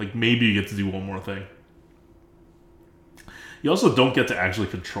 Maybe you get to do one more thing. You also don't get to actually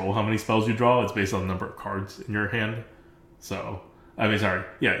control how many spells you draw. It's based on the number of cards in your hand. So,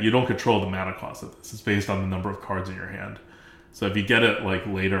 You don't control the mana cost of this. It's based on the number of cards in your hand. So if you get it like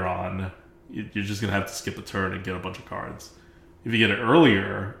later on, you're just gonna have to skip a turn and get a bunch of cards. If you get it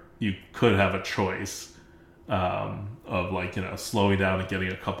earlier, you could have a choice of like, you know, slowing down and getting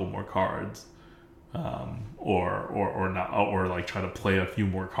a couple more cards, or not, or like try to play a few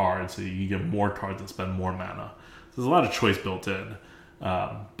more cards so you get more cards and spend more mana. So there's a lot of choice built in,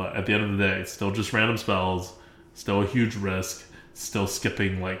 but at the end of the day, it's still just random spells, still a huge risk, still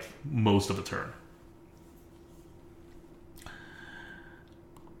skipping like most of a turn.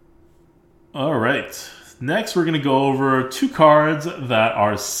 All right. Next, we're going to go over 2 cards that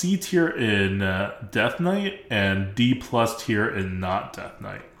are C tier in Death Knight and D plus tier in not Death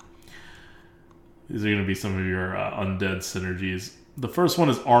Knight. These are going to be some of your undead synergies. The first one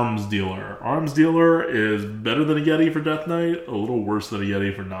is Arms Dealer. Arms Dealer is better than a Yeti for Death Knight, a little worse than a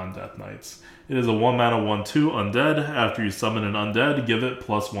Yeti for non-Death Knights. It is a 1 mana 1/2 undead. After you summon an undead, give it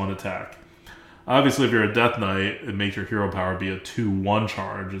 +1 attack. Obviously, if you're a Death Knight, it makes your hero power be a 2/1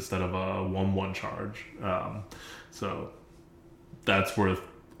 charge instead of a 1/1 charge. So that's worth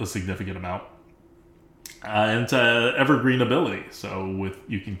a significant amount. And it's an evergreen ability, so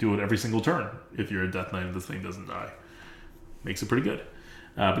you can do it every single turn if you're a Death Knight and this thing doesn't die. Makes it pretty good.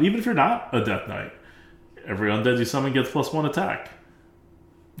 But even if you're not a Death Knight, every undead you summon gets +1 attack.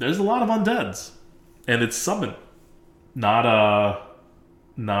 There's a lot of undeads, and it's summon, not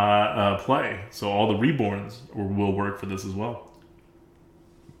play. So all the reborns will work for this as well.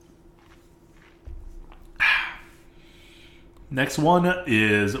 Next one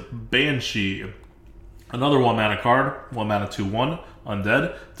is Banshee. Another 1 mana card, 1 mana 2/1,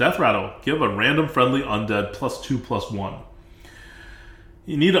 undead. Death Rattle. Give a random friendly undead +2/+1.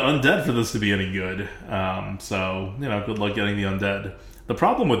 You need an undead for this to be any good. So, you know, good luck getting the undead. The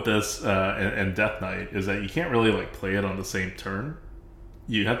problem with this and Death Knight is that you can't really like play it on the same turn.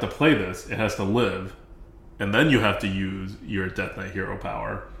 You have to play this, it has to live, and then you have to use your Death Knight hero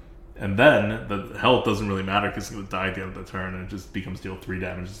power. And then the health doesn't really matter because it's going to die at the end of the turn and it just becomes deal 3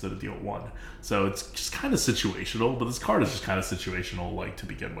 damage instead of deal 1. So it's just kind of situational, but this card is just kind of situational like to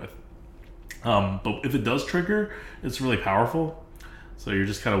begin with. But if it does trigger, it's really powerful. So you're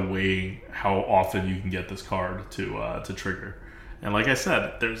just kind of weighing how often you can get this card to trigger. And like I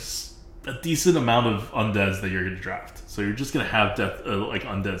said, there's a decent amount of undeads that you're going to draft. So you're just going to have like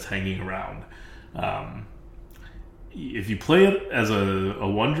undeads hanging around. If you play it as a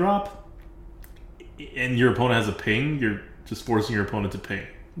 1-drop and your opponent has a ping, you're just forcing your opponent to ping,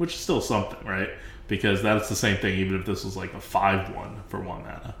 which is still something, right? Because that's the same thing even if this was like a 5/1 for 1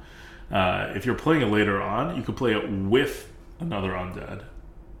 mana. If you're playing it later on, you could play it with another undead,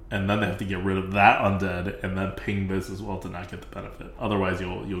 and then they have to get rid of that undead and then ping this as well to not get the benefit. Otherwise,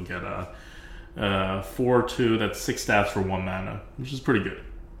 you'll get a 4/2, that's 6 stats for 1 mana, which is pretty good.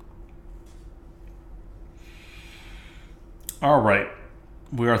 All right,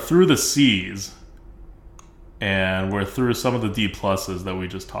 we are through the C's, and we're through some of the D pluses that we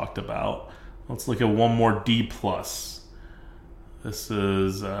just talked about. Let's look at one more D plus. This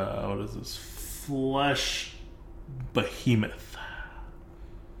is what is this? Flesh Behemoth.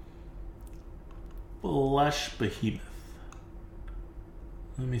 Flesh Behemoth.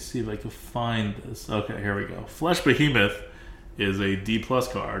 Let me see if I can find this. Okay, here we go. Flesh Behemoth is a D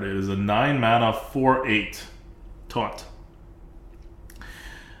plus card. It is a 9 mana 4/8 taunt.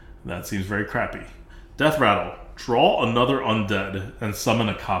 That seems very crappy. Death Rattle. Draw another undead and summon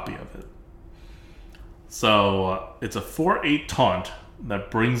a copy of it. So it's a 4/8 taunt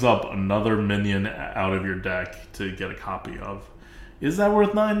that brings up another minion out of your deck to get a copy of. Is that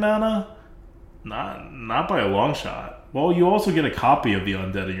worth 9 mana? Not by a long shot. Well, you also get a copy of the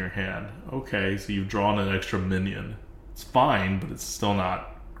undead in your hand. Okay, so you've drawn an extra minion. It's fine, but it's still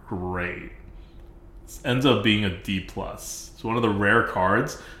not great. It ends up being a D plus. It's one of the rare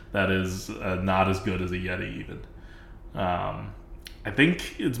cards that is not as good as a Yeti even. I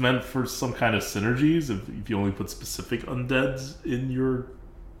think it's meant for some kind of synergies if you only put specific undeads in your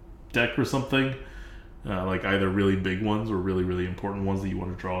deck or something. Like either really big ones or really, really important ones that you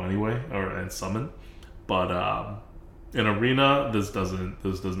want to draw anyway and summon. But in Arena, this does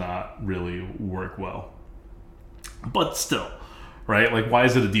not really work well. But still, right? Like, why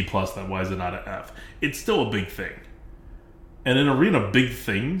is it a D plus then? Why is it not an F? It's still a big thing. And in Arena, big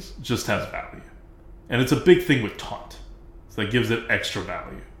things just has value. And it's a big thing with taunt. So that gives it extra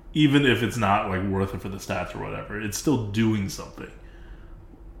value. Even if it's not like worth it for the stats or whatever, it's still doing something.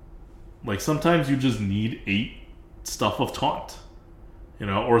 Like sometimes you just need 8 stuff of taunt. You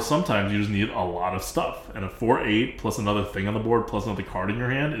know, or sometimes you just need a lot of stuff. And a 4/8 plus another thing on the board plus another card in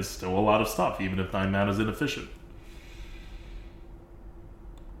your hand is still a lot of stuff, even if 9 mana is inefficient.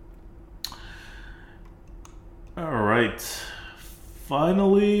 right.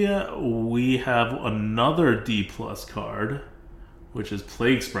 Finally, we have another D+ card, which is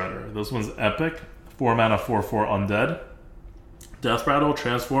Plague Spreader. This one's epic. 4 mana, 4/4 undead. Death Rattle,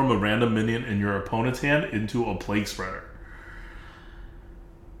 transform a random minion in your opponent's hand into a Plague Spreader.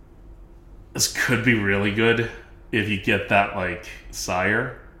 This could be really good if you get that, like,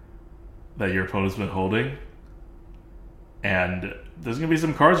 Sire that your opponent's been holding. And there's going to be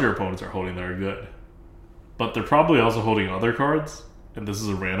some cards your opponents are holding that are good. But they're probably also holding other cards. And this is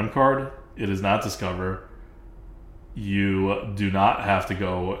a random card. It is not Discover. You do not have to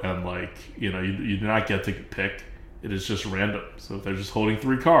go and, like, you do not get to pick. It is just random. So if they're just holding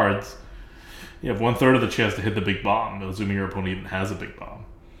 3 cards, you have 1/3 of the chance to hit the big bomb, assuming your opponent even has a big bomb.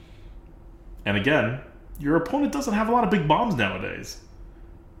 And again, your opponent doesn't have a lot of big bombs nowadays.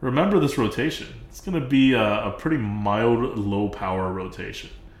 Remember this rotation. It's going to be a pretty mild, low power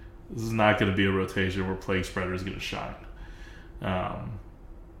rotation. This is not going to be a rotation where Plague Spreader is going to shine.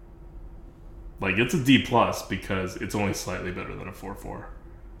 Like, it's a D+ because it's only slightly better than a 4/4,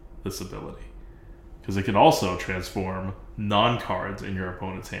 this ability. Because it can also transform non-cards in your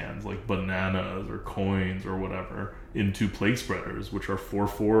opponent's hands, like bananas or coins or whatever, into Plague Spreaders, which are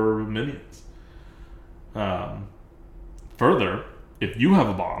 4/4 minions. Further, if you have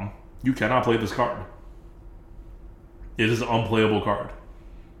a bomb, you cannot play this card. It is an unplayable card.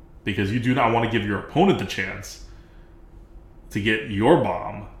 Because you do not want to give your opponent the chance to get your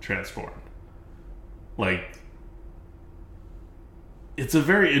bomb transformed. Like, it's a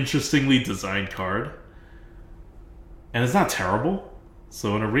very interestingly designed card. And it's not terrible.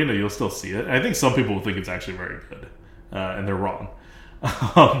 So in Arena, you'll still see it. And I think some people will think it's actually very good. And they're wrong.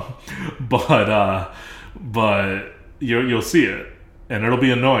 But you'll see it. And it'll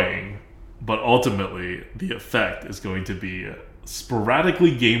be annoying. But ultimately, the effect is going to be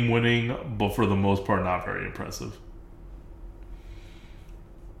sporadically game-winning, but for the most part, not very impressive.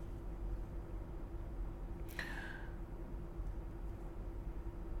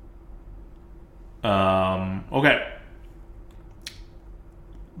 Okay.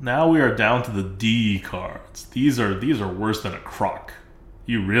 Now we are down to the D cards. These are worse than a Croc.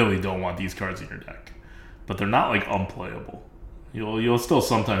 You really don't want these cards in your deck. But they're not, like, unplayable. You'll still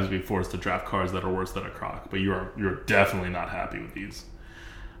sometimes be forced to draft cards that are worse than a Croc, but you're definitely not happy with these.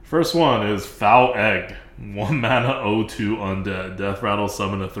 First one is Foul Egg. 1 mana, 0/2 undead. Death Rattle,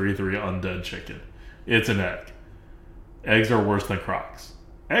 summon a 3/3 undead chicken. It's an egg. Eggs are worse than Crocs.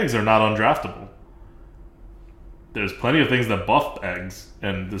 Eggs are not undraftable. There's plenty of things that buff eggs,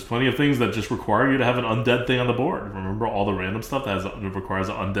 and there's plenty of things that just require you to have an undead thing on the board. Remember all the random stuff that requires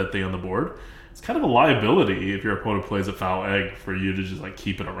an undead thing on the board? It's kind of a liability if your opponent plays a Foul Egg for you to just, like,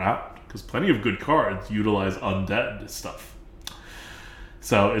 keep it around. Because plenty of good cards utilize undead stuff.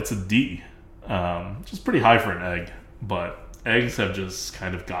 So it's a D. Which is pretty high for an egg. But eggs have just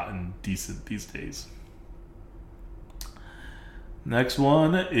kind of gotten decent these days. Next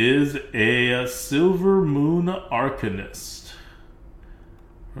one is a Silver Moon Arcanist.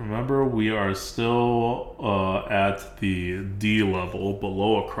 Remember, we are still at the D level,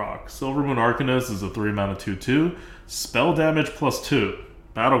 below a Croc. Silver Moon Arcanist is a 3 mana 2/2. Spell damage +2.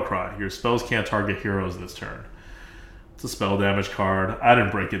 Battle Cry. Your spells can't target heroes this turn. It's a spell damage card. I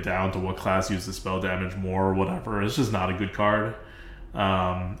didn't break it down to what class uses spell damage more or whatever. It's just not a good card.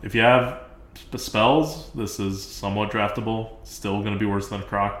 If you have spells, this is somewhat draftable. Still going to be worse than a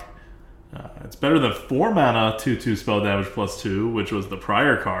Croc. It's better than 4 mana 2/2 spell damage +2, which was the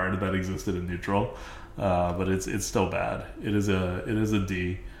prior card that existed in neutral. But it's still bad. It is a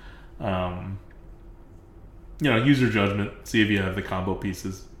D. Use your judgment. See if you have the combo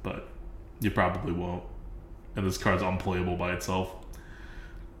pieces, but you probably won't. And this card's unplayable by itself.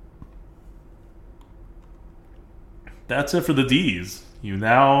 That's it for the Ds.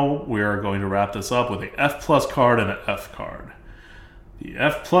 Now we are going to wrap this up with a F+ card and an F card. The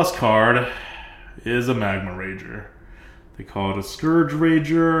F+ card is a Magma Rager. They call it a Scourge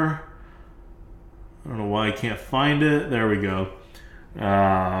Rager. I don't know why I can't find it. There we go.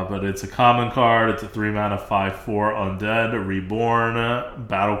 But it's a common card. It's a 3 mana 5/4 undead, reborn,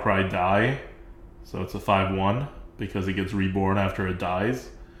 Battlecry die. So it's a 5/1 because it gets reborn after it dies.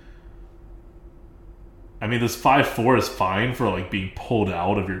 I mean, this 5/4 is fine for, like, being pulled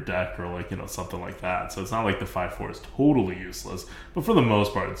out of your deck or, like, something like that. So it's not like the 5/4 is totally useless, but for the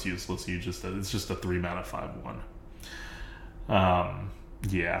most part, it's useless. It's just a 3 mana 5/1.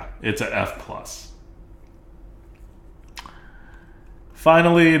 Yeah, it's a F+.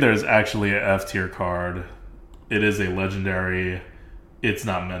 Finally, there's actually a F tier card. It is a legendary. It's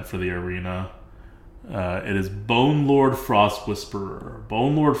not meant for the arena. It is Bone Lord Frost Whisperer.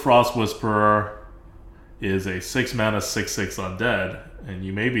 Bone Lord Frost Whisperer is a 6 mana 6/6 undead, and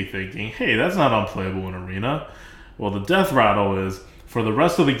you may be thinking, hey, that's not unplayable in Arena. Well, the death rattle is, for the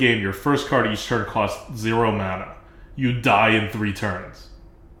rest of the game, your first card each turn costs 0 mana. You die in 3 turns.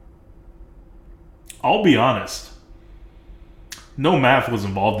 I'll be honest. No math was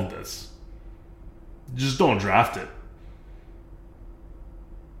involved in this. Just don't draft it.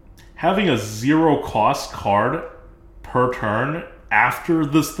 Having a 0 cost card per turn after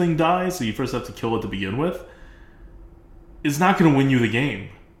this thing dies, so you first have to kill it to begin with, is not going to win you the game.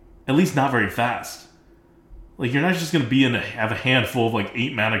 At least not very fast. Like, you're not just going to have a handful of, like,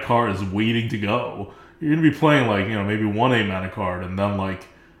 8 mana cards waiting to go. You're going to be playing, like, you know, maybe one 8 mana card, and then, like,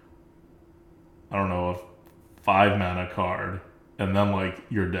 I don't know, a 5 mana card, and then, like,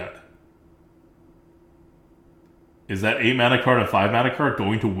 you're dead. Is that 8 mana card and 5 mana card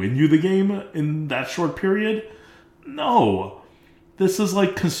going to win you the game in that short period? No. This is,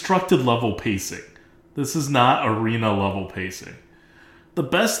 like, constructed level pacing. This is not arena level pacing. The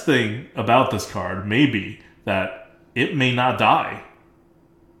best thing about this card may be that it may not die.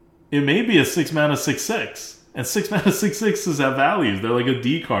 It may be a 6 mana 6/6. And 6 mana 6/6s have values. They're like a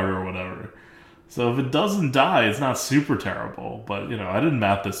D card or whatever. So if it doesn't die, it's not super terrible. But, you know, I didn't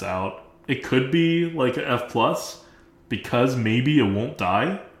map this out. It could be like an F+, because maybe it won't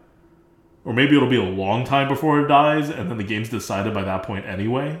die. Or maybe it'll be a long time before it dies, and then the game's decided by that point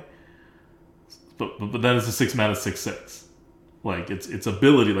anyway. But then it's a 6 mana 6/6. Like, its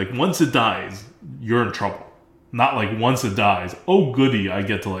ability, like, once it dies, you're in trouble. Not like once it dies, oh goody, I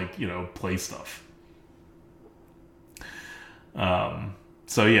get to, like, you know, play stuff.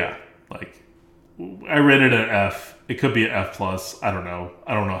 So yeah, like, I rated it an F. It could be an F+. I don't know.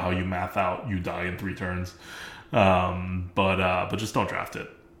 I don't know how you math out you die in 3 turns. But just don't draft it.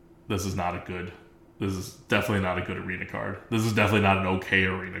 This is definitely not a good arena card. This is definitely not an okay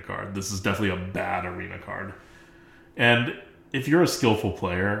arena card. This is definitely a bad arena card. And if you're a skillful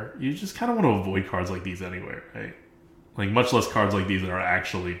player, you just kind of want to avoid cards like these anyway, right? Like, much less cards like these that are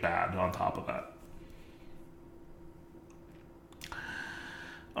actually bad on top of that.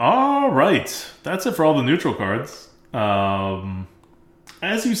 All right. That's it for all the neutral cards.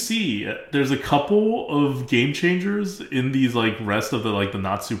 As you see, there's a couple of game changers in these, like, rest of the, like, the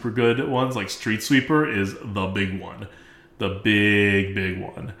not super good ones. Like, Street Sweeper is the big one. The big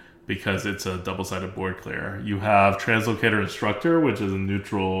one. Because it's a double-sided board clear. You have Translocator Instructor, which is a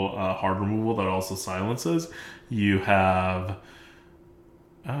neutral hard removal that also silences. You have...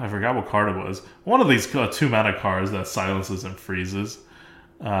 I forgot what card it was. One of these 2 mana cards that silences and freezes.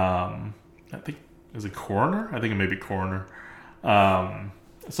 I think... Is it Coroner? I think it may be Coroner.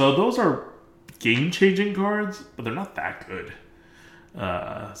 So those are game-changing cards, but they're not that good.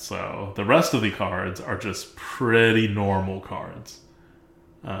 So the rest of the cards are just pretty normal cards.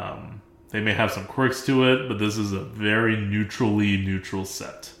 They may have some quirks to it, but this is a very neutral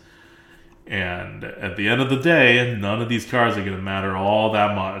set. And at the end of the day, none of these cards are going to matter all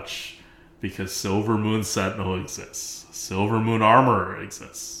that much, because Silver Moon Sentinel exists, Silver Moon Armorer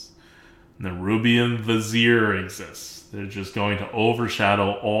exists, and the Rubian Vizier exists. They're just going to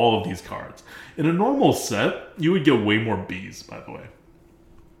overshadow all of these cards. In a normal set, you would get way more Bs, by the way.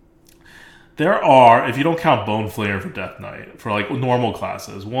 There are, if you don't count Bone Flayer for Death Knight, for, like, normal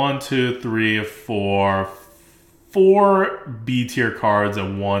classes, 1, 2, 3, 4 B tier cards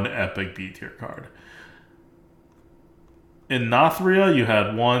and 1 epic B tier card. In Nathria, you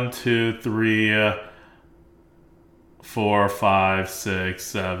had 1, 2, 3, 4, 5, 6,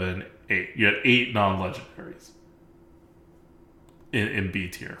 7, 8. You had 8 non-legendaries in B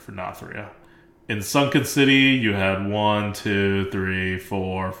tier for Nathria. In Sunken City, you had 1, 2, 3,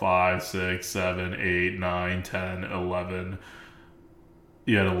 4, 5, 6, 7, 8, 9, 10, 11.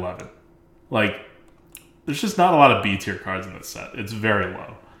 You had 11. Like, there's just not a lot of B tier cards in this set. It's very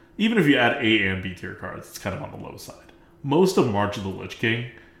low. Even if you add A and B tier cards, it's kind of on the low side. Most of March of the Lich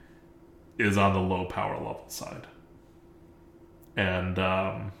King is on the low power level side.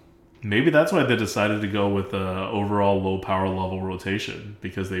 And maybe that's why they decided to go with the overall low power level rotation,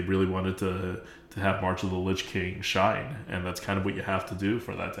 because they really wanted to have March of the Lich King shine, and that's kind of what you have to do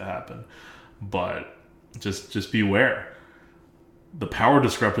for that to happen. But just beware. The power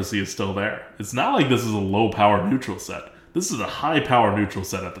discrepancy is still there. It's not like this is a low power neutral set. This is a high power neutral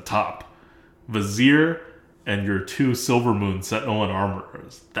set at the top. Vizier and your 2 Silver Moon Sentinel and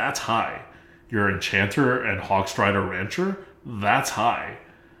Armorers, that's high. Your Enchanter and Hawkstrider Rancher, that's high.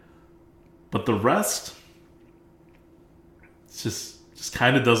 But the rest, it's just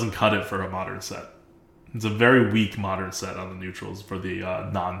kind of doesn't cut it for a modern set. It's a very weak modern set on the neutrals for the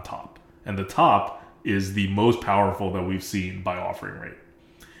non-top. And the top is the most powerful that we've seen by offering rate.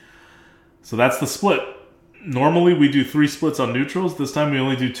 So that's the split. normally we do 3 splits on neutrals. This time we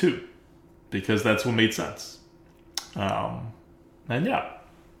only do 2 because that's what made sense. And yeah,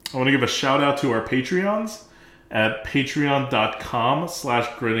 I want to give a shout out to our Patreons at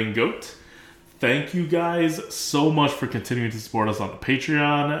patreon.com/grinninggoat. Thank you guys so much for continuing to support us on the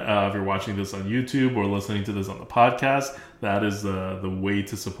Patreon. If you're watching this on YouTube or listening to this on the podcast, that is the way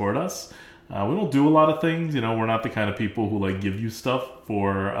to support us. We don't do a lot of things. We're not the kind of people who like give you stuff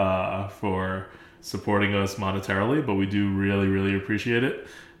for supporting us monetarily, but we do really, really appreciate it.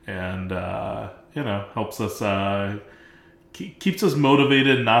 And, helps us, keeps us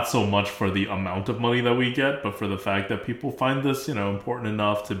motivated, not so much for the amount of money that we get, but for the fact that people find this, important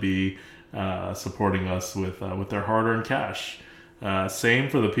enough to be supporting us with their hard-earned cash. Same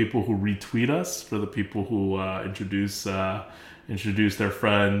for the people who retweet us, for the people who introduce their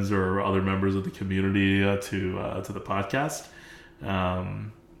friends or other members of the community to the podcast.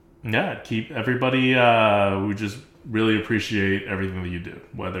 Keep everybody. We just really appreciate everything that you do,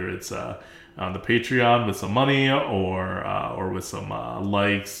 whether it's on the Patreon with some money or with some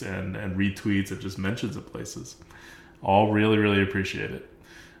likes and retweets and just mentions of places. All really, really appreciate it.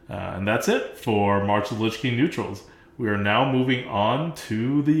 And that's it for March of the Lich King Neutrals. We are now moving on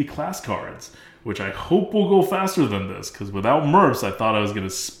to the class cards, which I hope will go faster than this, because without MERPs, I thought I was going to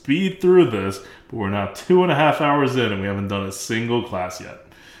speed through this, but we're now 2.5 hours in and we haven't done a single class yet.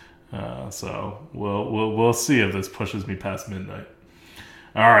 So we'll see if this pushes me past midnight.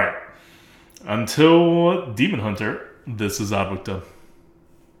 All right. Until Demon Hunter, this is ADWCTA.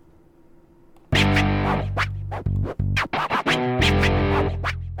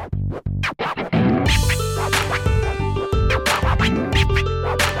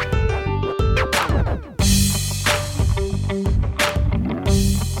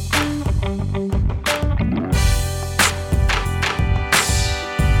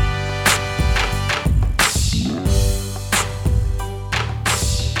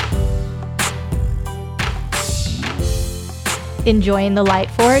 Enjoying the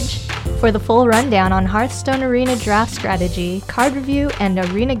Lightforge? For the full rundown on Hearthstone Arena draft strategy, card review, and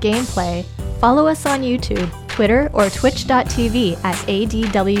arena gameplay, follow us on YouTube, Twitter, or twitch.tv at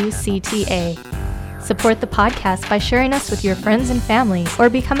ADWCTA. Support the podcast by sharing us with your friends and family, or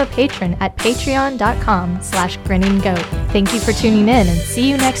become a patron at patreon.com/grinninggoat. Thank you for tuning in, and see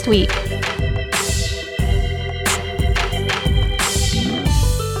you next week.